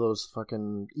know, all of those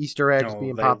fucking Easter eggs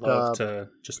being they popped love up. to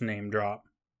just name drop.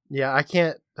 Yeah, I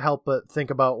can't help but think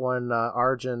about when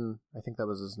Arjun, I think that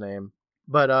was his name,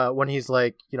 but when he's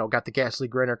like, you know, got the Ghastly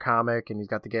Grinner comic, and he's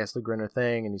got the Ghastly Grinner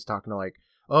thing, and he's talking to like,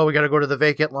 oh, we got to go to the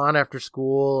vacant lawn after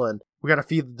school, and we got to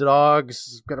feed the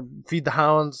dogs, got to feed the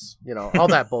hounds, you know, all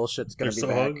that bullshit's going to be so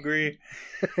back. hungry.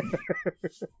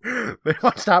 They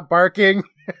won't stop barking.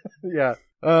 Yeah.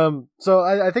 So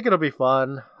I think it'll be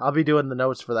fun. I'll be doing the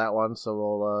notes for that one,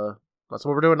 so that's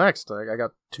what we're doing next. I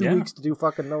got 2 weeks to do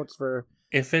fucking notes for.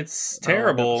 If it's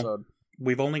terrible,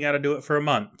 we've only got to do it for a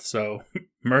month, so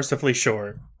mercifully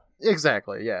short.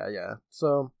 Exactly. Yeah.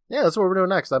 So yeah, that's what we're doing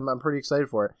next. I'm pretty excited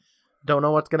for it. Don't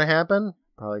know what's gonna happen.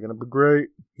 Probably gonna be great.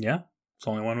 Yeah, it's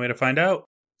only one way to find out.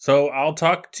 So I'll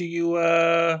talk to you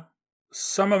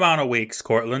some amount of weeks,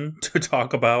 Cortland, to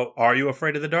talk about Are You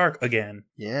Afraid of the Dark again.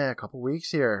 Yeah, a couple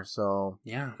weeks here. So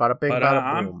yeah, bada bing,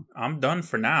 bada boom. I'm done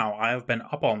for now. I have been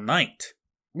up all night.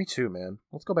 Me too, man.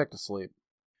 Let's go back to sleep.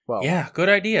 Well, yeah, good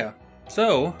idea.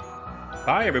 So,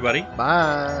 bye everybody.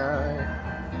 Bye.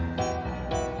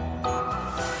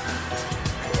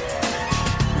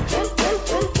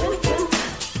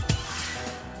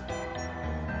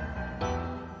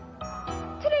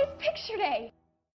 Today's picture day.